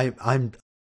yeah, I'm.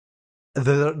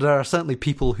 There are certainly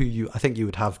people who I think you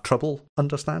would have trouble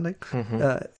understanding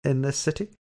in this city.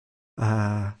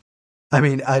 I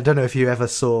mean, I don't know if you ever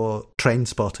saw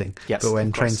Trainspotting, but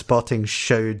when Trainspotting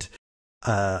showed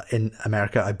in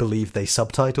America, I believe they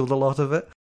subtitled a lot of it,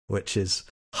 which is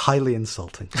highly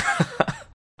insulting.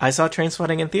 I saw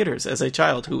Trainspotting in theaters as a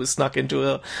child who was snuck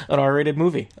into an R-rated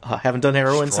movie. I haven't done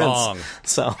heroin since.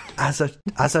 So as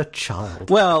a child,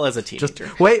 well, as a teenager.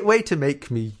 Just way to make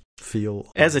me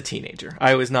feel as a teenager.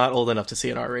 I was not old enough to see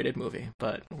an R-rated movie,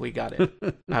 but we got it.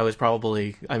 I was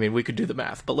probably. I mean, we could do the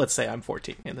math, but let's say I'm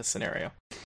 14 in this scenario.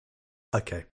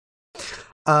 Okay.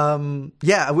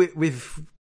 Yeah, we've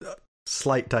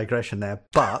slight digression there,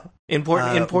 but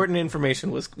important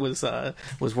information was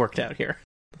worked out here.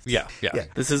 Yeah.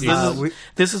 This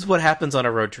is what happens on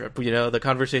a road trip. The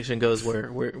conversation goes where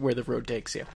the road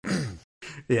takes you.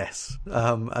 Yes.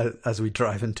 As we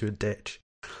drive into a ditch.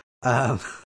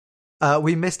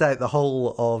 We missed out the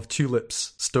whole of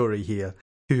Tulip's story here,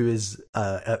 who is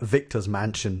at Victor's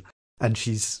mansion, and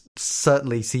she's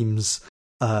certainly seems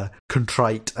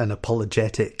contrite and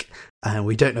apologetic, and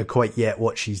we don't know quite yet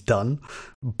what she's done,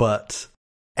 but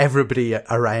everybody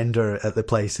around her at the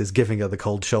place is giving her the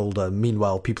cold shoulder.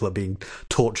 Meanwhile, people are being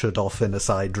tortured off in a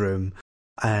side room,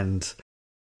 and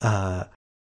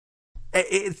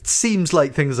it seems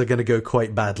like things are going to go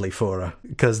quite badly for her,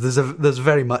 because there's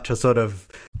very much a sort of,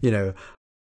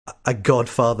 a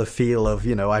Godfather feel of,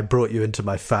 I brought you into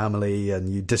my family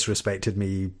and you disrespected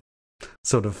me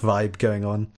sort of vibe going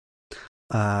on.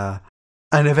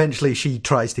 And eventually she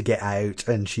tries to get out,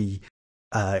 and she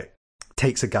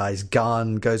takes a guy's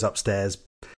gun, goes upstairs,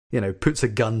 puts a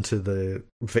gun to the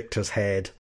Victor's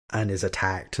head, and is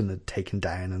attacked and taken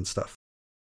down and stuff.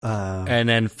 And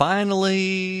then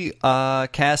finally,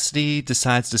 Cassidy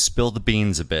decides to spill the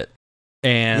beans a bit.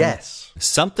 And yes,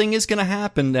 something is going to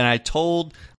happen. And I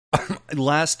told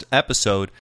last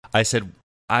episode, I said,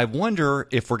 I wonder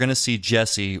if we're going to see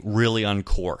Jesse really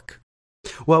uncork.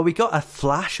 Well, we got a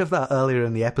flash of that earlier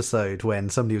in the episode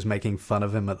when somebody was making fun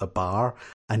of him at the bar,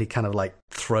 and he kind of like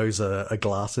throws a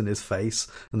glass in his face,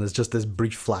 and there's just this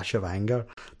brief flash of anger.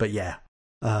 But yeah,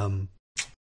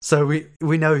 so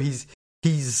we know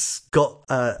he's got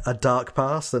a dark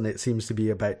past, and it seems to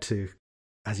be about to,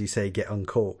 as you say, get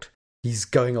uncorked. He's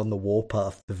going on the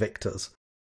warpath to Victor's,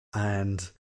 and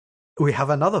we have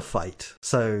another fight.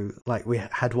 So like we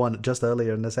had one just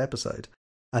earlier in this episode.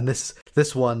 And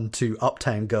this one to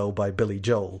Uptown Girl by Billy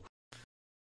Joel.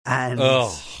 And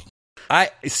I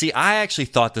actually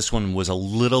thought this one was a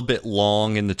little bit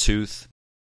long in the tooth.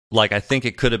 Like, I think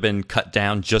it could have been cut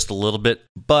down just a little bit,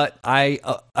 but I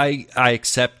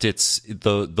accept it's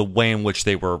the way in which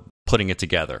they were putting it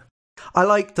together. I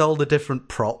liked all the different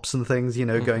props and things,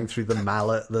 going through the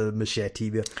mallet, the machete,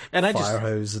 the fire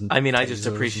hose. I just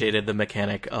appreciated the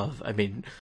mechanic of,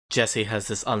 Jesse has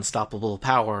this unstoppable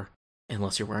power.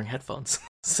 Unless you're wearing headphones.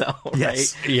 So,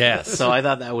 yes. Right? Yes. So I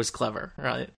thought that was clever,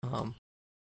 right?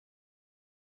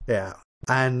 Yeah.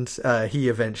 And he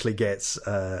eventually gets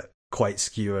quite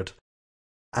skewered.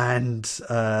 And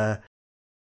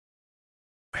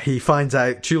he finds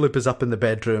out Tulip is up in the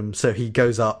bedroom, so he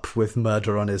goes up with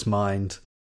murder on his mind.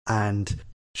 And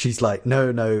she's like,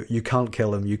 no, you can't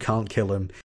kill him. You can't kill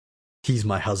him. He's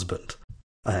my husband.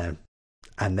 And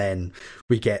then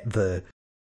we get the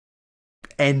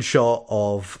end shot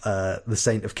of the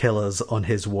Saint of Killers on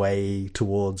his way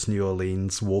towards New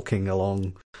Orleans, walking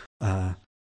along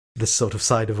this sort of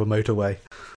side of a motorway.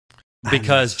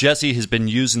 Because Jesse has been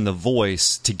using the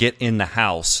voice to get in the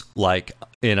house, like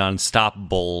in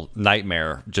Unstoppable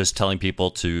Nightmare, just telling people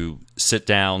to sit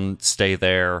down, stay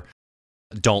there,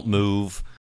 don't move.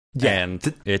 Yeah,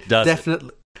 and it does.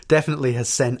 Definitely has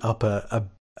sent up a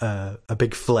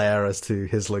big flare as to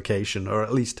his location, or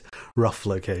at least rough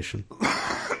location.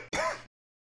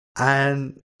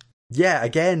 And yeah,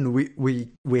 again,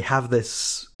 we have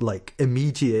this like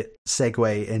immediate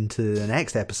segue into the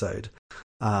next episode,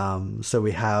 So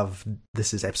we have,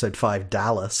 this is episode 5,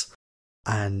 Dallas,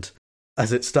 and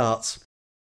as it starts,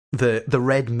 the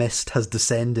red mist has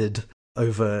descended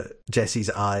over Jesse's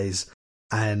eyes,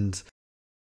 and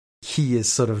he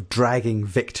is sort of dragging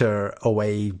Victor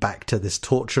away back to this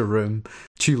torture room.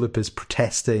 Tulip is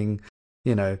protesting,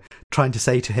 trying to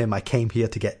say to him, I came here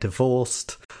to get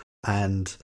divorced.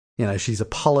 And, she's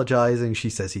apologizing. She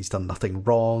says he's done nothing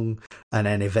wrong. And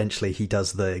then eventually he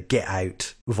does the get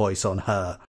out voice on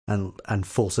her and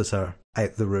forces her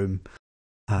out the room.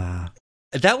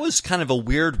 That was kind of a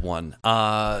weird one,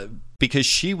 because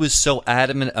she was so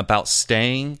adamant about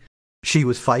staying. She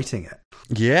was fighting it.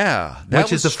 Yeah,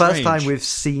 which is the first time we've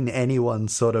seen anyone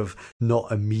sort of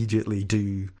not immediately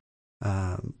do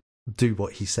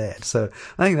what he said. So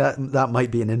I think that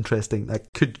might be that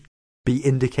could be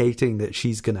indicating that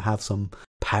she's going to have some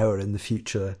power in the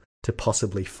future to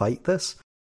possibly fight this.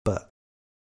 But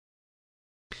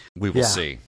we will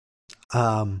see.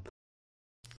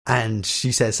 And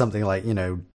she says something like,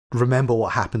 remember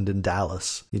what happened in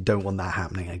Dallas. You don't want that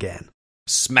happening again.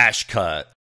 Smash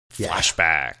cut.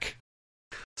 Flashback.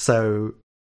 So,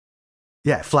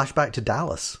 flashback to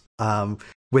Dallas.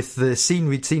 With the scene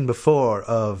we'd seen before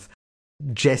of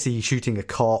Jesse shooting a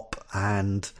cop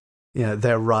and,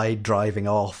 their ride driving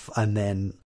off. And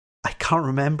then I can't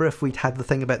remember if we'd had the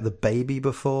thing about the baby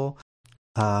before.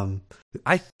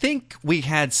 I think we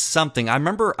had something. I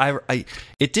remember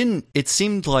it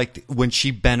seemed like when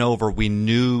she bent over, we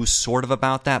knew sort of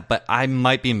about that, but I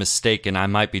might be mistaken. I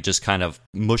might be just kind of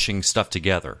mushing stuff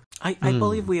together. I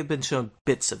believe we have been shown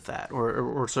bits of that,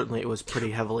 or certainly it was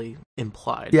pretty heavily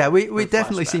implied. Yeah, we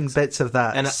definitely seen bits of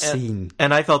that scene.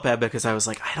 And I felt bad because I was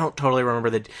like, I don't totally remember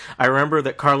that. I remember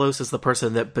that Carlos is the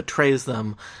person that betrays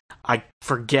them. I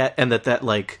forget, and that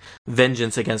like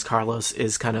vengeance against Carlos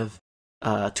is kind of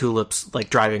Tulip's like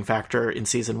driving factor in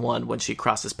season 1 when she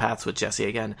crosses paths with Jesse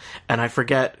again, and I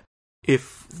forget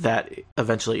if that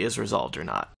eventually is resolved or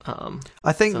not.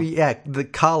 I think the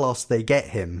Carlos, they get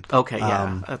him,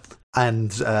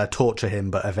 and torture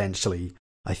him, but eventually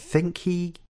I think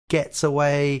he gets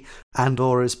away and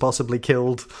or is possibly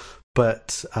killed.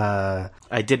 But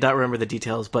I did not remember the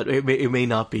details, but it may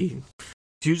not be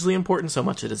hugely important so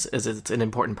much as it's an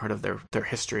important part of their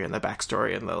history and the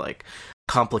backstory and the like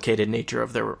complicated nature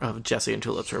of Jesse and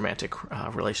Tulip's romantic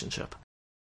relationship.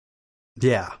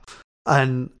 Yeah,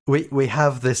 and we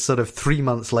have this sort of 3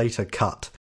 months later cut,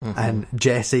 and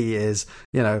Jesse is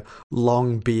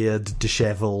long beard,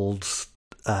 disheveled,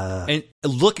 and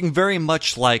looking very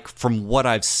much like from what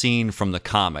I've seen from the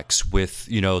comics, with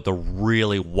the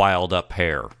really wild up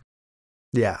hair.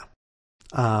 Yeah,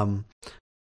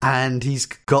 and he's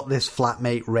got this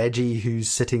flatmate Reggie who's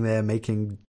sitting there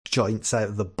making joints out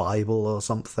of the Bible or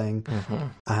something.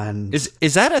 And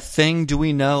is that a thing? Do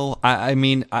we know? I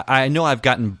mean, I know I've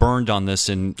gotten burned on this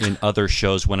in other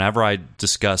shows whenever I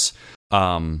discuss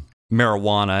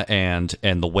marijuana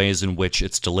and the ways in which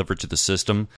it's delivered to the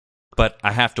system. But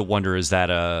I have to wonder, is that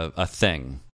a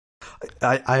thing?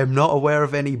 I am not aware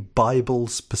of any Bible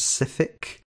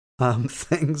specific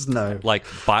things. No, like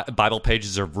Bible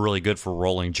pages are really good for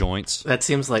rolling joints. That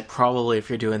seems like probably if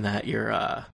you're doing that,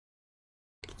 you're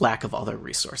lack of other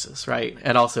resources, right?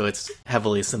 And also it's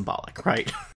heavily symbolic,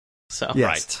 right? So yes.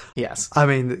 Right. Yes. I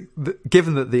mean,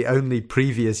 given that the only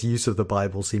previous use of the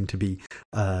Bible seemed to be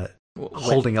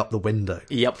holding up the window.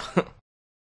 Yep.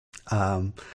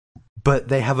 But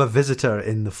they have a visitor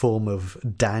in the form of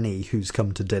Danny, who's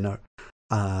come to dinner,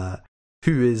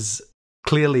 who is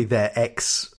clearly their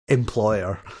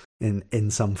ex-employer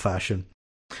in some fashion.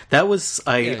 That was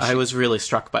I was really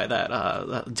struck by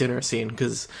that dinner scene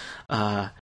because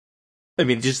I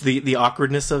mean, just the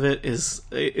awkwardness of it is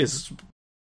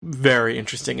very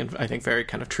interesting and I think very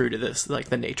kind of true to this, like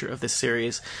the nature of this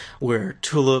series, where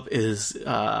Tulip is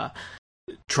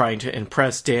trying to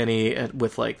impress Danny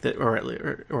with like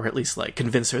or at least like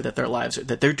convince her that their lives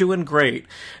that they're doing great,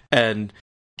 and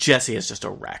Jesse is just a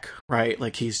wreck, right?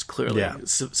 Like he's clearly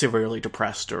severely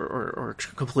depressed or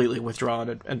completely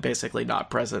withdrawn and basically not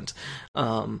present.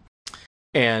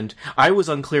 And I was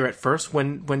unclear at first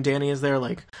when Danny is there,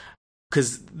 like,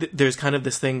 because there's kind of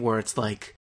this thing where it's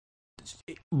like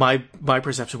my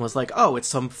perception was like, oh, it's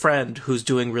some friend who's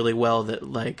doing really well that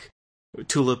like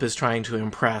Tulip is trying to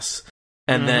impress,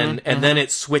 and then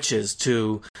it switches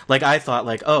to, like, I thought,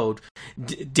 like, oh,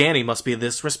 Danny must be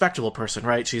this respectable person,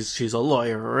 right? She's a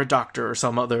lawyer or a doctor or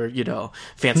some other,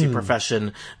 fancy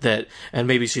profession that, and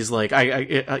maybe she's like,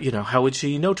 how would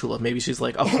she know Tulip? Maybe she's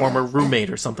like a former roommate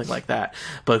or something like that,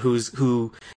 but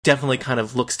who definitely kind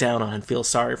of looks down on and feels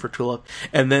sorry for Tulip.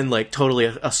 And then, like, totally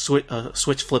a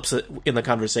switch flips it in the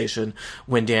conversation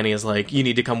when Danny is like, you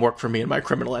need to come work for me in my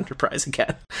criminal enterprise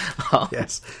again.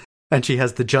 Yes. And she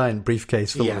has the giant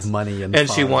briefcase full of money and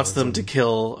she wants them to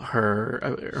kill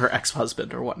her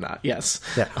ex-husband or whatnot. Yes.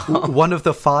 Yeah. One of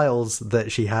the files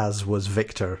that she has was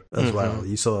Victor as well.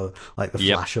 You saw, like, the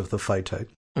flash of the photo.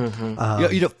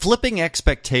 Flipping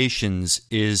expectations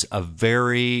is a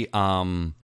very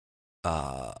how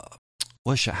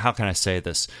can I say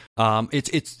this?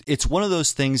 It's one of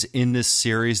those things in this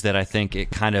series that I think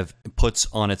it kind of puts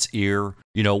on its ear,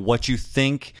 what you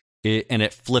think, and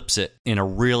it flips it in a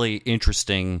really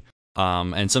interesting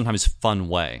and sometimes fun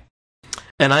way.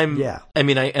 And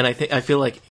I feel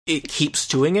like it keeps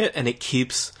doing it, and it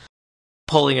keeps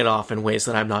pulling it off in ways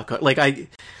that I'm not going. Like,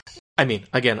 I mean,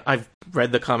 again, I've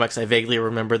read the comics. I vaguely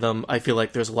remember them. I feel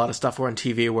like there's a lot of stuff on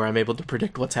TV where I'm able to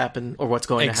predict what's happened or what's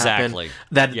going to happen.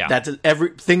 That's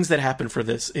things that happen for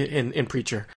this in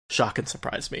Preacher shock and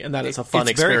surprise me, and that is a fun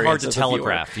experience. It's very hard to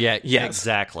telegraph. Yeah, yes.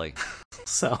 Exactly.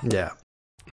 So yeah.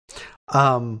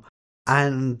 The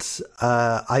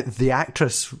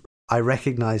actress, I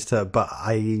recognized her, but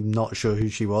I'm not sure who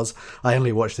she was. I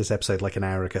only watched this episode like an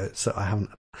hour ago, so I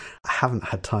haven't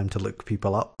had time to look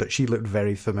people up, but she looked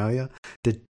very familiar.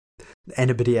 Did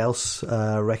anybody else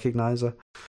recognize her?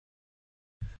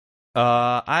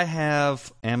 I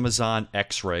have Amazon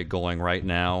X-Ray going right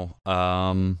now.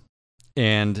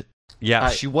 And yeah,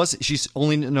 she's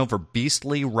only known for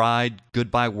Beastly, Ride,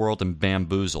 Goodbye World, and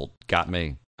Bamboozled. Got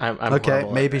me. I'm okay,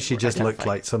 maybe she just looked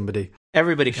like somebody.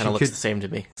 Everybody kind of looks the same to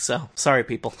me, so sorry,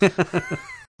 people.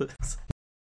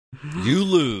 You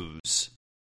lose.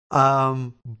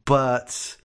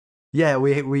 But yeah,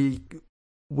 we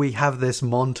have this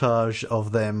montage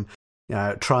of them,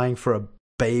 trying for a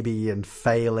baby and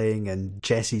failing, and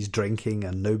Jesse's drinking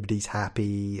and nobody's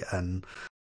happy, and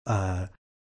I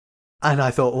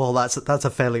thought, well, that's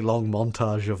a fairly long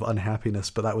montage of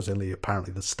unhappiness, but that was only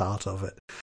apparently the start of it.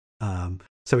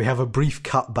 So we have a brief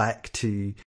cut back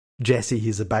to Jesse.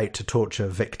 He's about to torture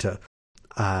Victor,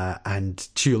 and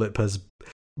Tulip has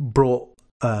brought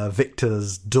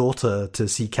Victor's daughter to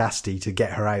see Cassidy to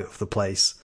get her out of the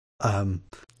place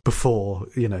before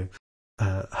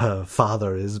her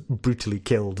father is brutally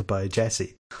killed by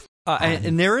Jesse.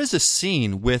 And there is a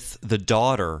scene with the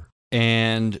daughter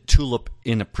and Tulip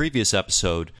in a previous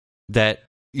episode that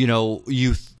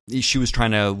she was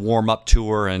trying to warm up to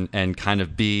her and kind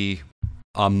of be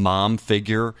a mom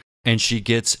figure, and she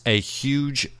gets a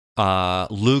huge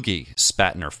loogie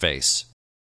spat in her face.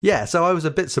 Yeah, so I was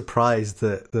a bit surprised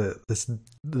that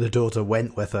the daughter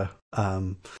went with her,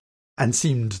 and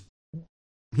seemed,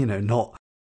 not.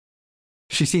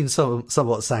 She seemed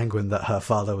somewhat sanguine that her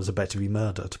father was about to be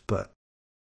murdered, but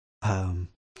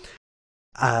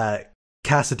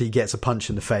Cassidy gets a punch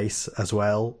in the face as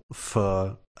well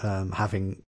for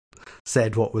having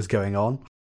said what was going on.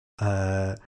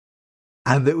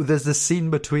 And there's this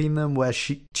scene between them where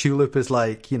Tulip is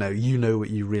like, you know what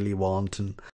you really want,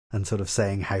 and sort of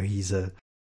saying how he's a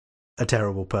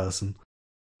terrible person.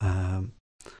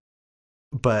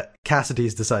 But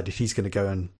Cassidy's decided he's going to go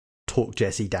and talk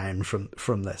Jesse down from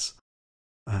this.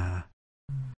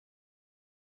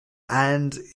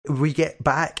 And we get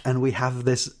back and we have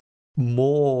this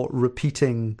more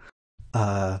repeating,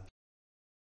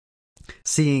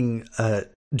 seeing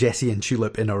Jesse and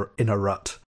Tulip in a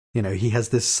rut. He has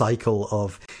this cycle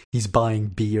of he's buying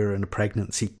beer and a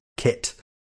pregnancy kit,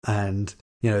 and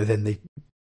then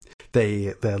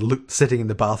they're sitting in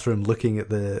the bathroom looking at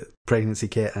the pregnancy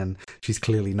kit, and she's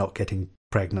clearly not getting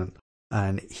pregnant,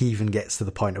 and he even gets to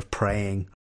the point of praying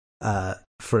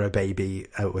for a baby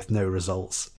with no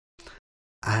results.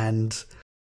 And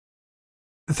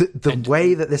the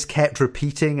way that this kept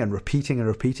repeating and repeating and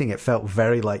repeating, it felt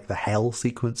very like the hell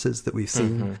sequences that we've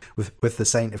seen with the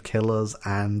Saint of Killers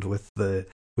and with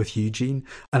Eugene,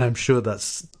 and I'm sure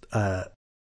that's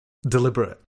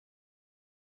deliberate.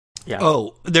 Yeah.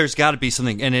 Oh, there's got to be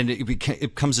something, and it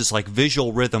becomes this like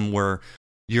visual rhythm where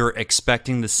you're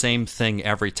expecting the same thing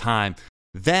every time.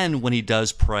 Then when he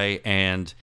does pray,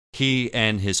 and he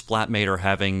and his flatmate are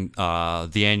having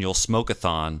the annual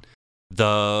smoke-a-thon,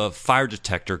 the fire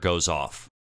detector goes off,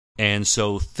 and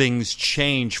so things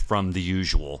change from the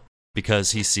usual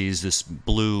because he sees this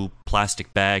blue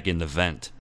plastic bag in the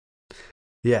vent.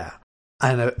 Yeah,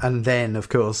 and then of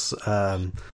course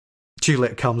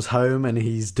Tulip comes home and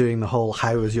he's doing the whole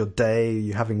 "How was your day? Are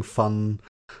you having fun?"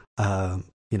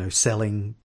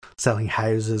 Selling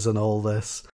houses and all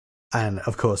this. And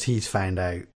of course, he's found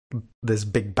out this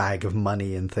big bag of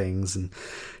money and things, and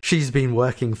she's been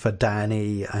working for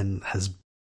Danny and has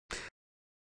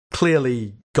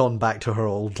clearly gone back to her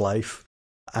old life.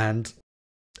 And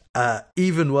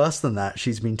even worse than that,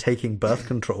 she's been taking birth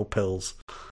control pills,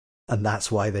 and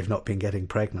that's why they've not been getting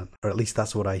pregnant, or at least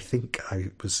that's what I think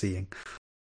I was seeing.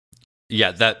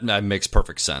 Yeah, that makes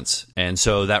perfect sense. And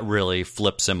so that really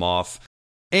flips him off.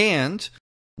 And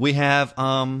we have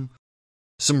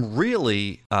some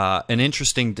really an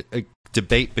interesting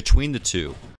debate between the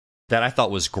two that I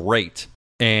thought was great.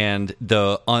 And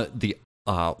the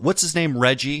what's his name,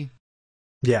 Reggie?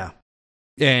 Yeah.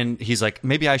 And he's like,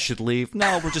 maybe I should leave.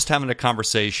 No, we're just having a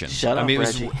conversation. Shut up,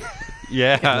 Reggie.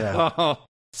 Yeah. Yeah. Oh,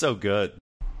 so good.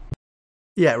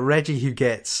 Yeah, Reggie, who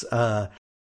gets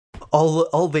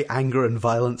all the anger and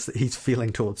violence that he's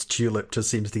feeling towards Tulip just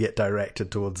seems to get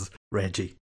directed towards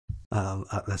Reggie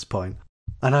at this point.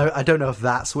 And I don't know if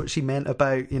that's what she meant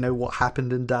about, what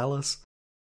happened in Dallas.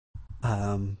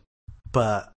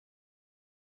 But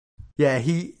yeah,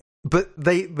 but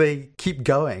they keep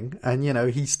going, and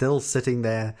he's still sitting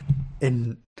there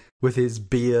with his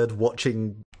beard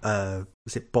watching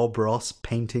is it Bob Ross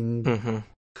painting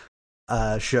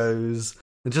shows,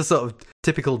 and just sort of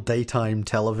typical daytime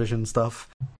television stuff.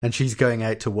 And she's going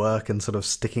out to work and sort of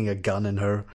sticking a gun in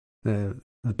the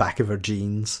back of her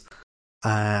jeans.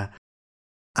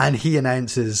 And he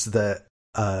announces that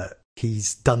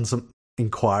he's done some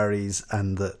inquiries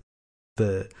and that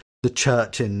the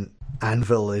church in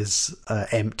Anvil is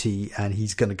empty, and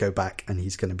he's going to go back and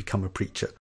he's going to become a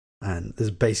preacher. And this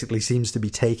basically seems to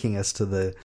be taking us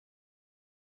to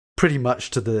pretty much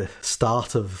to the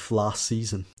start of last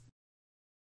season.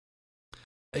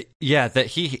 Yeah, that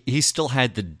he still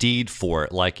had the deed for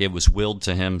it, like it was willed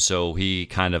to him, so he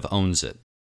kind of owns it.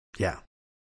 Yeah.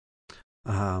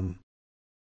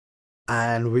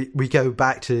 And we go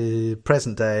back to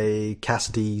present day.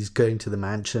 Cassidy's going to the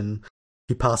mansion.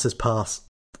 He passes past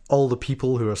all the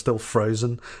people who are still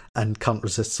frozen and can't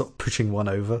resist sort of pushing one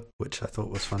over, which I thought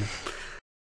was funny.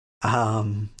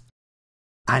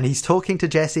 And he's talking to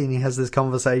Jesse, and he has this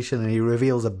conversation, and he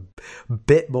reveals a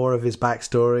bit more of his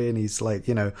backstory, and he's like,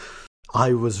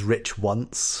 I was rich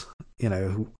once,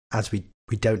 as we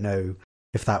don't know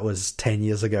if that was 10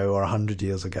 years ago or 100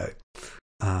 years ago.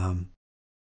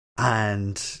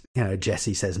 And,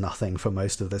 Jesse says nothing for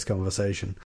most of this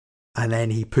conversation. And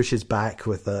then he pushes back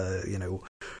with,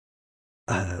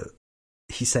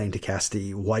 he's saying to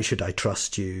Cassidy, "Why should I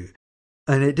trust you?"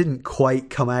 And it didn't quite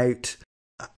come out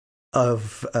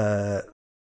of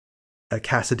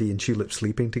Cassidy and Tulip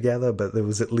sleeping together, but there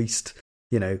was at least,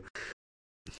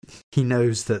 he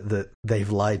knows that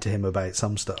they've lied to him about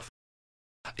some stuff.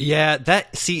 Yeah,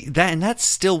 that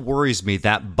still worries me.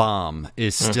 That bomb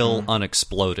is still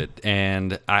unexploded,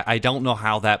 and I don't know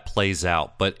how that plays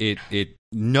out. But it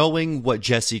knowing what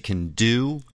Jesse can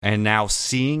do and now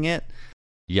seeing it,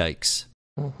 yikes.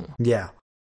 Yeah,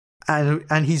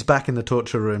 and he's back in the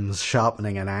torture rooms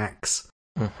sharpening an axe,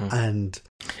 and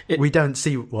we don't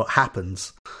see what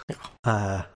happens.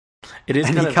 It is,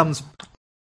 and he comes.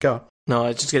 Go on. No,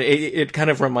 it's just gonna. It kind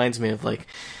of reminds me of, like,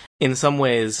 in some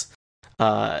ways,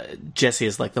 Jesse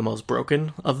is like the most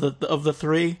broken of the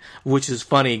three, which is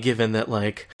funny given that,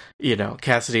 like,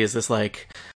 Cassidy is this,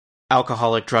 like,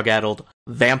 alcoholic, drug-addled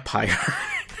vampire.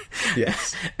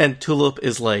 Yes. And Tulip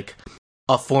is like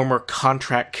a former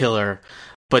contract killer,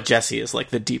 but Jesse is like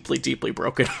the deeply, deeply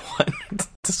broken one,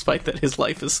 despite that his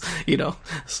life is,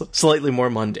 slightly more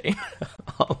mundane.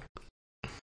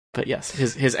 But yes,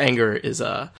 his anger is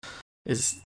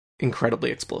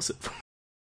incredibly explosive.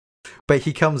 But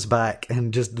he comes back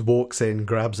and just walks in,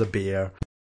 grabs a beer,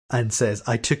 and says,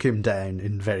 "I took him down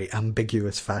in very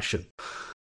ambiguous fashion."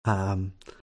 And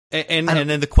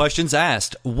then the question's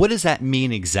asked, what does that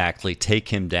mean exactly, take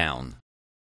him down?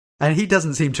 And he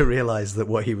doesn't seem to realize that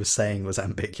what he was saying was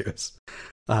ambiguous.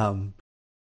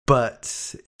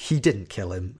 But he didn't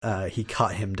kill him. He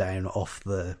cut him down off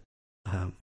the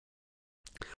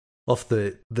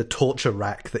torture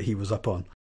rack that he was up on.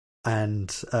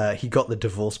 And he got the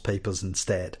divorce papers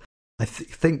instead. I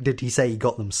think, did he say he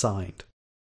got them signed?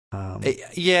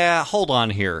 Yeah, hold on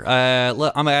here. I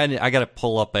got to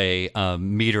pull up a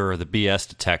meter of the BS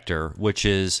detector, which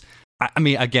is,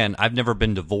 again, I've never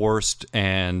been divorced,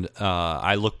 and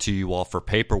I look to you all for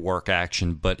paperwork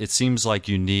action, but it seems like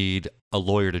you need a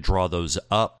lawyer to draw those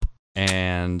up.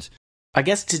 And I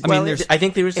guess, I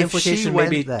think there was the implication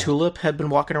maybe Tulip had been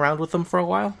walking around with them for a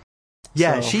while.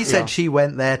 Yeah, So, she said she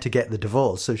went there to get the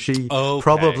divorce, so she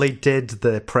probably did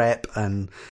the prep and,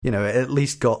 at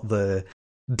least got the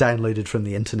downloaded from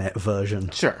the internet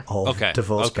version of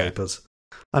divorce papers.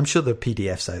 I'm sure the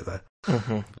PDF's out there.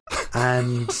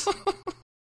 And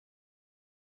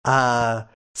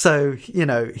so,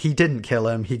 he didn't kill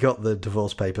him. He got the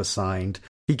divorce papers signed.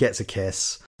 He gets a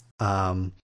kiss.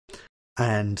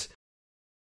 And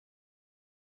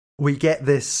we get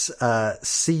this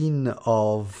scene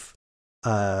of...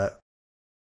 well,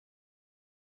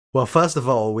 first of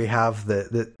all, we have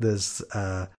there's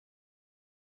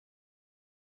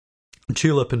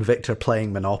Tulip and Victor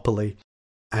playing Monopoly,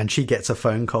 and she gets a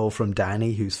phone call from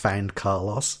Danny, who's found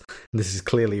Carlos. And this is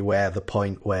clearly where the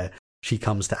point where she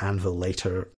comes to Anvil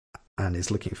later and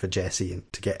is looking for Jesse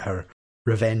to get her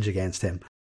revenge against him.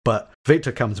 But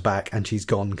Victor comes back and she's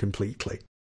gone completely.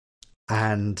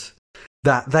 And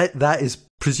that is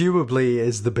presumably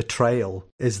is the betrayal,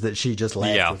 is that she just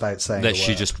left without saying that a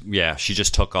she word. she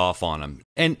just took off on him.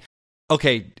 And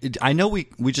okay, I know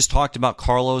we just talked about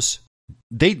Carlos.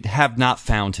 They have not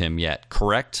found him yet,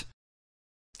 correct?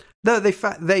 No,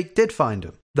 they did find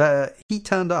him. He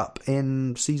turned up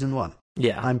in season 1.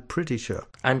 Yeah, I'm pretty sure.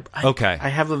 I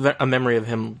have a memory of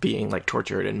him being like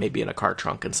tortured and maybe in a car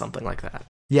trunk and something like that.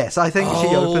 Yes, I think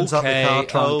she opens up the car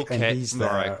trunk and he's there.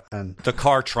 Right. And the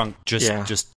car trunk just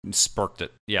spurked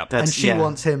it. Yeah, and she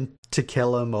wants him to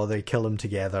kill him, or they kill him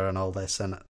together and all this.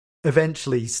 And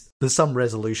eventually there's some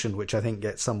resolution, which I think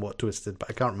gets somewhat twisted, but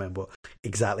I can't remember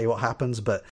exactly what happens.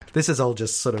 But this is all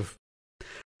just sort of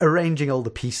arranging all the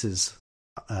pieces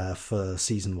for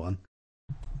season 1.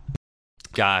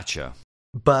 Gotcha.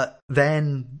 But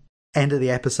then, end of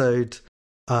the episode,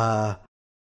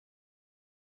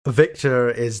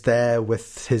 Victor is there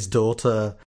with his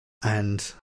daughter,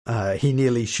 and he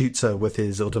nearly shoots her with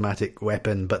his automatic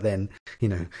weapon, but then,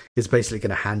 is basically going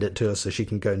to hand it to her so she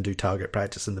can go and do target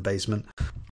practice in the basement.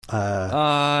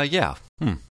 Yeah.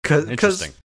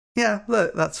 Interesting. Yeah,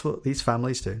 look, that's what these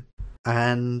families do.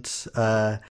 And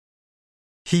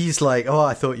he's like, oh,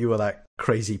 I thought you were that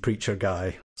crazy preacher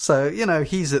guy. So,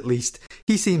 he's at least,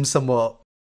 he seems somewhat,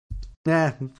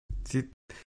 as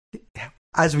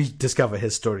we discover,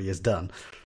 his story is done,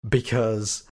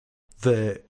 because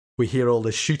we hear all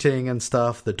the shooting and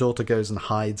stuff. The daughter goes and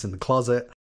hides in the closet,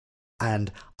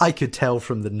 and I could tell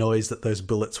from the noise that those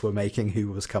bullets were making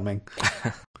who was coming.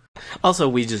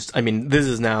 Also, this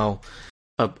is now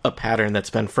a pattern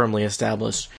that's been firmly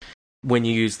established. When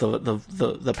you use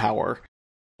the power,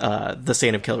 the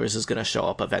Saint of Killers is going to show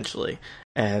up eventually.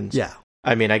 And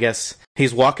I guess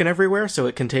he's walking everywhere, so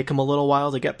it can take him a little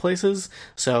while to get places.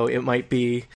 So it might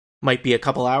be a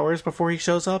couple hours before he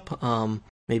shows up,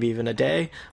 maybe even a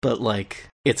day. But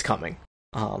it's coming.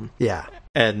 And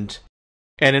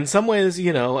in some ways,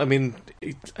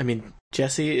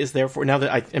 Jesse is there for now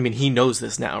that he knows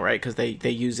this now, right? Because they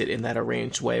use it in that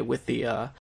arranged way with the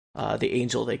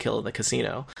angel they kill in the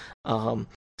casino.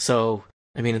 So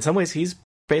in some ways he's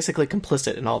basically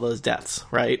complicit in all those deaths,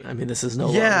 right? This is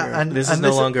no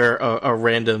longer a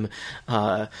random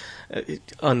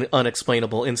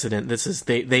unexplainable incident. This is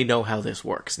they know how this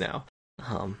works now.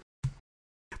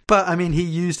 But he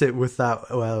used it with that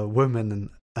woman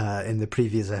in the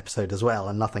previous episode as well,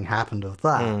 and nothing happened with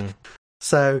that.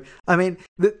 So I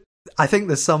think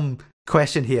there's some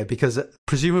question here, because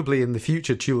presumably in the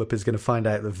future Tulip is going to find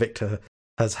out that Victor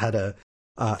has had a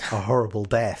horrible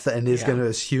death and is going to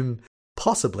assume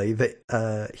possibly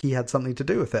that he had something to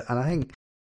do with it. And I think,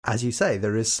 as you say,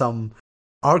 there is some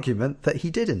argument that he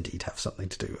did indeed have something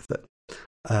to do with it.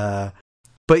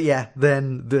 But yeah,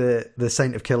 then the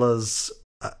Saint of Killers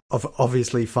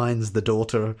obviously finds the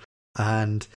daughter,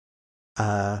 and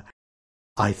I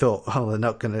thought,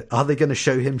 are they going to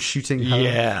show him shooting her?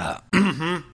 Yeah.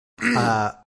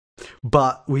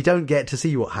 But we don't get to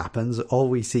see what happens. All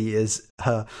we see is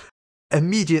her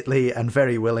immediately and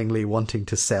very willingly wanting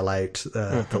to sell out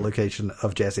the location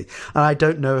of Jesse. And I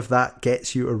don't know if that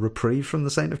gets you a reprieve from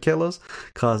the Saint of Killers,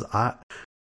 because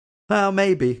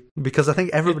maybe, because I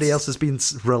think everybody else has been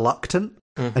reluctant,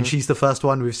 and she's the first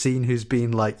one we've seen who's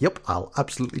been like, yep, I'll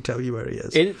absolutely tell you where he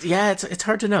is. It's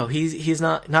hard to know. He's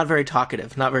not very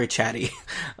talkative, not very chatty.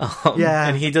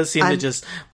 And he does seem to just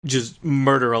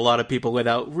murder a lot of people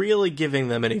without really giving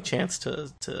them any chance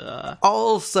to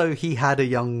Also, he had a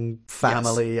young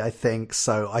family, I think,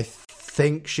 so I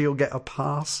think she'll get a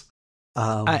pass.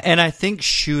 And I think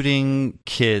shooting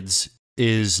kids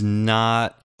is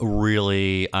not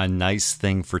really a nice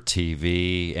thing for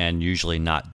TV, and usually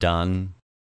not done.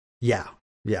 Yeah.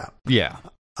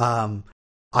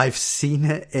 I've seen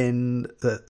it in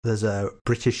there's a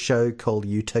British show called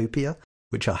Utopia,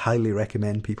 which I highly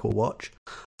recommend people watch.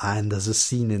 And there's a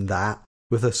scene in that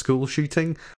with a school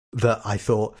shooting that I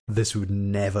thought this would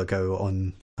never go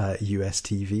on US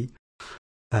TV.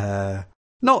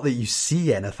 Not that you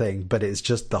see anything, but it's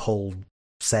just the whole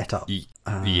setup.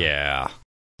 Yeah.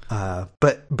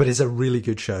 But it's a really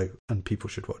good show, and people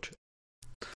should watch it.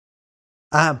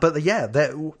 But yeah,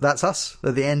 that's us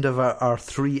at the end of our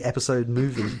 3-episode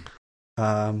movie.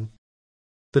 The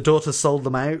daughter sold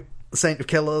them out. The Saint of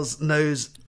Killers knows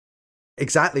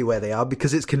exactly where they are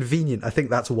because it's convenient. I think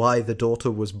that's why the daughter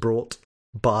was brought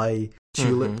by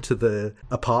Tulip to the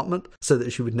apartment, so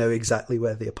that she would know exactly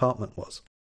where the apartment was.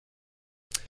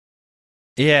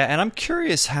 Yeah, and I'm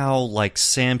curious how like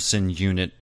Samson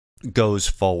unit goes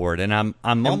forward, and I'm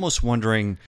almost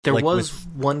wondering. There like, was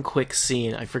one quick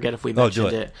scene, I forget if we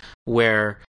mentioned it,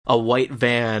 where a white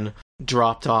van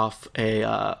dropped off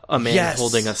a man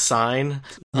holding a sign,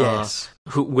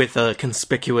 with a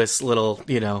conspicuous little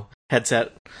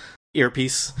headset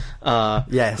earpiece,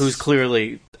 who's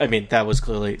clearly, I mean, that was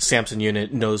clearly Samson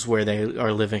unit knows where they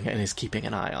are living and is keeping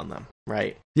an eye on them,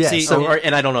 right? Yeah.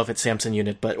 And I don't know if it's Samson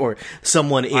unit, or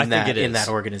someone in that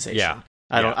organization. Yeah.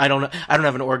 I don't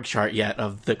have an org chart yet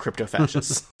of the crypto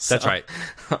fascists. That's right.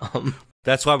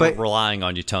 That's why we're relying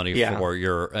on you, Tony, for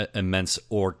your immense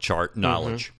org chart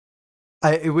knowledge.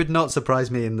 It would not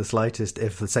surprise me in the slightest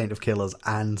if the Saint of Killers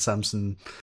and Samson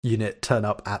unit turn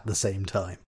up at the same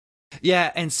time.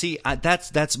 Yeah, and see,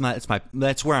 that's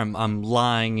where I'm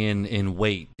lying in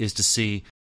wait, is to see,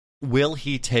 will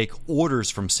he take orders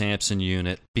from Samson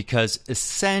unit? Because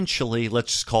essentially,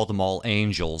 let's just call them all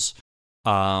angels.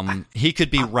 He could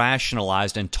be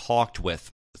rationalized and talked with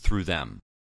through them.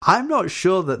 I'm not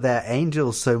sure that they're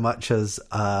angels so much as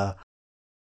I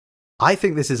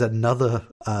think this is another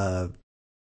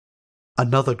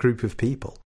group of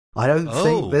people. I don't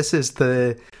think this is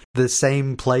the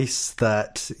same place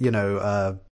that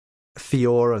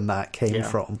Fior and that came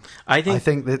from. I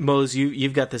think that Moze,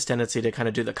 you've got this tendency to kind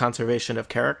of do the conservation of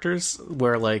characters,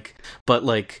 where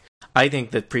I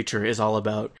think that Preacher is all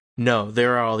about, no,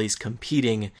 there are all these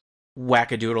competing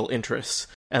wackadoodle interests,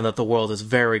 and that the world is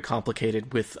very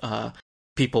complicated with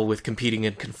people with competing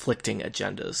and conflicting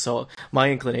agendas. So my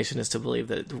inclination is to believe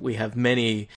that we have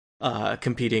many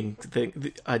competing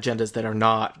agendas that are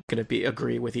not going to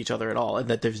agree with each other at all, and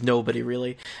that there's nobody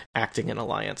really acting in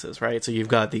alliances, right? So you've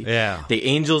got the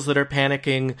angels that are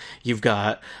panicking, you've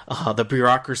got the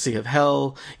bureaucracy of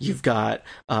hell, you've got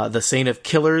the Saint of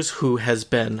Killers, who has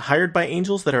been hired by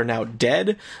angels that are now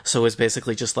dead, so is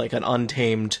basically just like an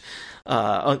untamed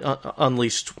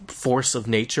unleashed force of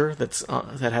nature that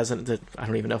I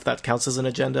don't even know if that counts as an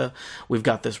agenda. We've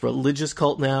got this religious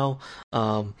cult now.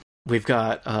 We've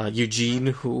got Eugene,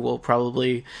 who will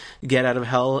probably get out of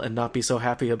hell and not be so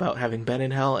happy about having been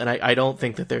in hell. And I don't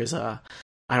think that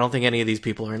I don't think any of these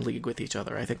people are in league with each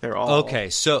other. I think they're all okay.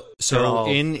 So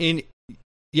in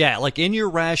your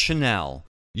rationale,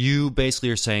 you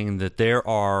basically are saying that there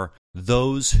are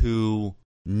those who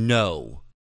know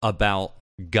about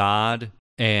God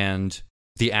and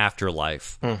the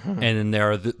afterlife, and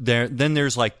then then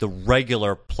there's like the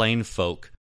regular plain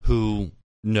folk who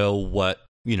know what.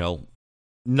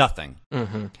 Nothing.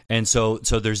 And so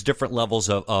there's different levels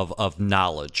of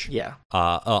knowledge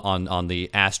on the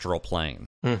astral plane.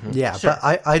 Yeah, sure.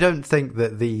 But I don't think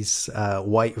that these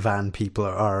white van people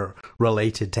are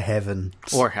related to heaven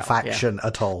or hell, faction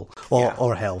at all,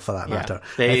 or hell for that matter.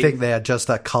 I think they are just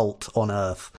a cult on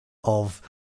Earth of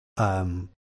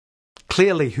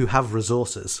clearly who have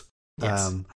resources.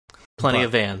 Yes. Plenty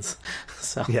of vans.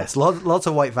 So. Yes, lots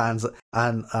of white vans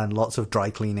and lots of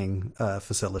dry cleaning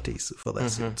facilities for their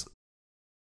suits.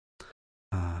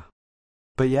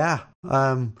 But yeah,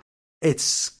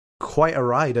 it's quite a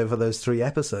ride over those 3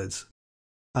 episodes.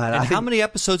 And how many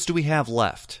episodes do we have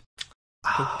left?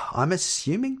 I'm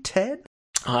assuming 10?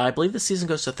 I believe the season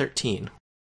goes to 13.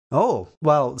 Oh,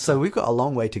 well, so we've got a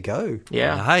long way to go.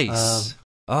 Yeah. Nice.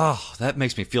 That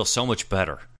makes me feel so much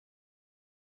better.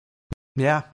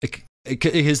 Yeah.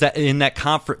 Is that in that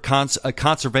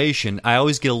conservation, I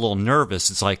always get a little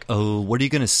nervous. It's like, what are you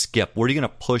going to skip? What are you going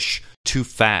to push too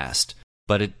fast?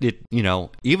 But it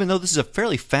even though this is a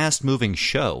fairly fast-moving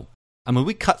show, I mean,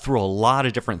 we cut through a lot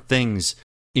of different things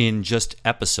in just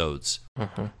episodes.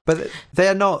 But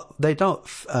they're not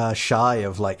shy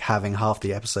of like having half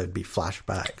the episode be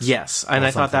flashbacks. Yes, and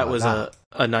I thought that was a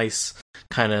nice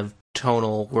kind of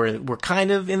tonal. We're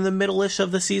kind of in the middle-ish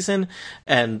of the season,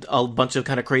 and a bunch of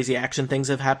kind of crazy action things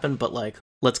have happened, but like,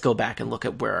 let's go back and look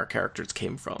at where our characters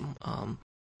came from.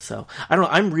 So I don't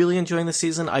know, I'm really enjoying the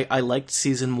season. I liked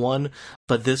season 1,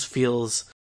 but this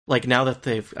feels like now that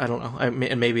they've, I don't know,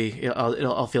 and maybe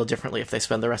I'll feel differently if they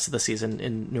spend the rest of the season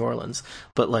in New Orleans,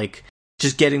 but like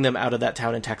just getting them out of that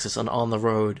town in Texas and on the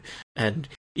road, and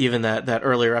even that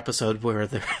earlier episode where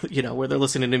they're where they're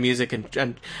listening to music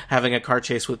and having a car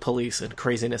chase with police and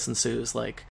craziness ensues,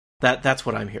 like that's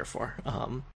what I'm here for.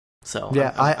 So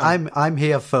yeah, I'm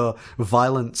here for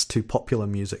violence to popular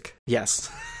music. Yes.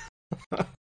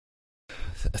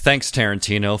 Thanks,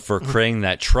 Tarantino, for creating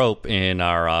that trope in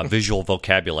our visual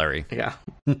vocabulary. Yeah.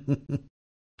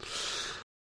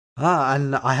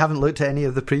 And I haven't looked at any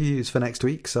of the previews for next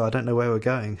week, so I don't know where we're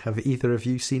going. Have either of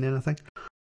you seen anything?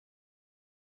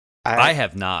 I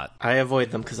have not. I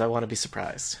avoid them because I want to be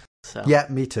surprised. So. Yeah,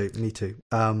 me too.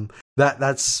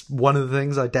 That's one of the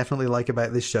things I definitely like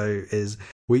about this show is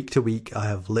week to week I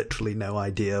have literally no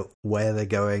idea where they're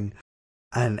going,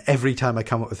 and every time I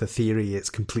come up with a theory, it's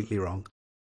completely wrong.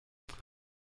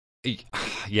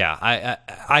 Yeah,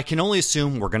 I can only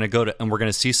assume we're going to go to and we're going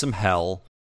to see some hell,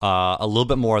 a little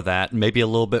bit more of that, maybe a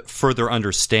little bit further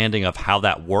understanding of how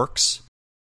that works,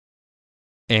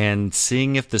 and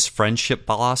seeing if this friendship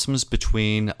blossoms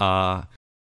between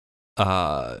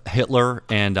Hitler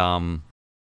and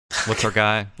what's our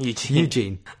guy?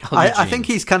 Eugene. I think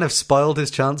he's kind of spoiled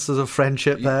his chances of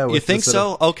friendship there. You think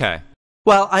so? Okay.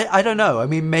 Well, I don't know. I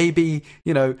mean, maybe,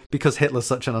 because Hitler's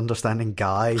such an understanding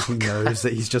guy, he knows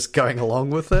that he's just going along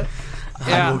with it.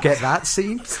 Yeah. And we'll get that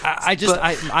scene.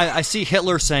 I see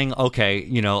Hitler saying, okay,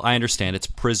 I understand it's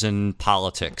prison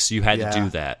politics. You had to do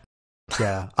that.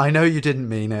 Yeah. I know you didn't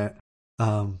mean it.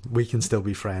 We can still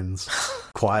be friends.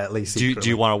 Quietly, secretly. Do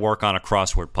you want to work on a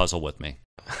crossword puzzle with me?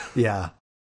 Yeah.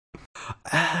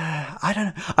 I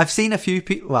don't know. I've seen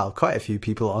quite a few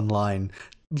people online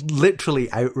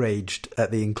literally outraged at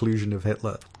the inclusion of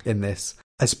Hitler in this,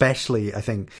 especially I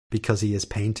think because he is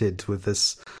painted with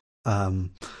this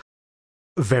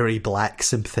very black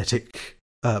sympathetic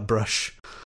brush.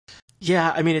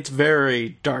 Yeah, I mean it's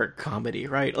very dark comedy,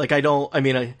 right? Like I don't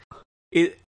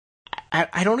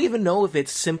even know if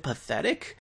it's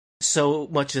sympathetic so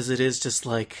much as it is just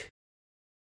like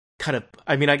kind of,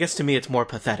 I mean, I guess to me it's more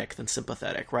pathetic than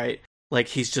sympathetic, right? Like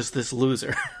he's just this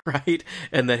loser, right?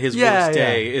 And that his worst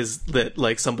day is that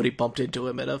like somebody bumped into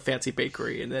him at a fancy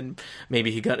bakery, and then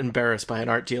maybe he got embarrassed by an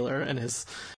art dealer, and his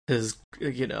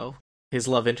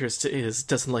love interest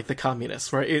doesn't like the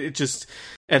communists, right? It just,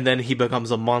 and then he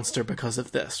becomes a monster because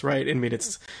of this, right? I mean,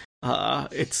 it's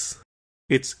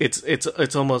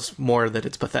almost more that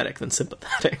it's pathetic than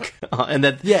sympathetic, and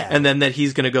then that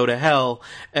he's going to go to hell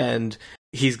and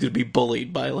he's going to be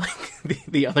bullied by like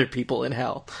the other people in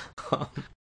hell.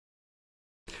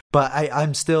 But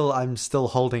I'm still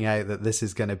holding out that this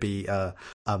is going to be a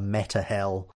meta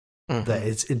hell that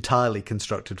is entirely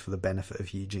constructed for the benefit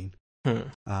of Eugene. And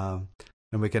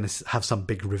we're going to have some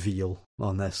big reveal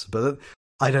on this, but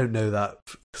I don't know that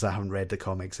because I haven't read the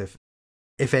comics.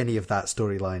 If any of that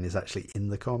storyline is actually in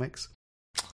the comics.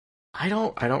 I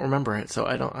don't remember it, so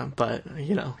I don't. But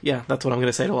that's what I'm going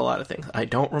to say to a lot of things. I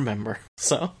don't remember.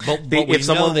 So, if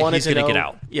someone wanted to know, get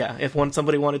out. Yeah, if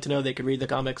somebody wanted to know, they could read the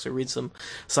comics or read some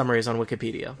summaries on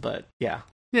Wikipedia. But yeah,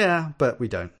 but we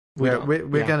don't. We're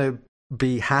going to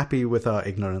be happy with our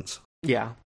ignorance.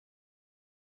 Yeah.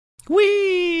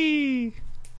 Wee.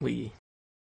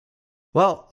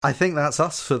 Well, I think that's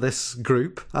us for this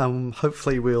group.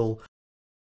 Hopefully, we'll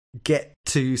get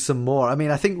to some more. I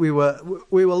mean, I think we were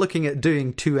looking at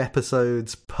doing 2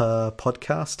 episodes per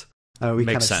podcast.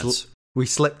 Makes sense. We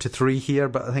slipped to 3 here,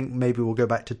 but I think maybe we'll go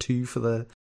back to 2 for the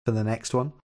next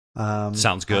one.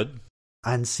 Sounds good.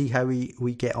 And see how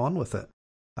we get on with it.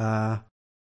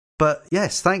 But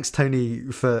yes, thanks Tony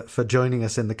for joining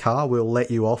us in the car. We'll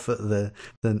let you off at the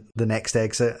next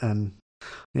exit, and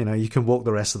you can walk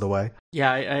the rest of the way.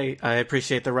 Yeah, I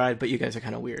appreciate the ride, but you guys are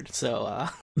kind of weird, so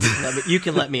you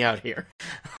can let me out here.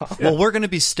 Well, we're going to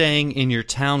be staying in your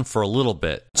town for a little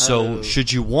bit, so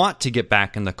should you want to get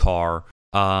back in the car,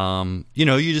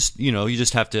 you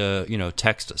just have to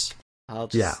text us. I'll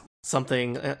just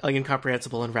something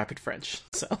incomprehensible in rapid French.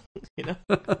 So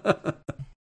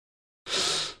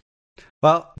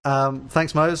Well,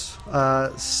 thanks, Moze.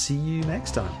 See you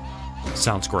next time.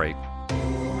 Sounds great.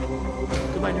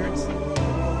 Goodbye, nerds.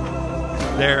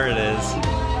 There it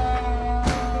is.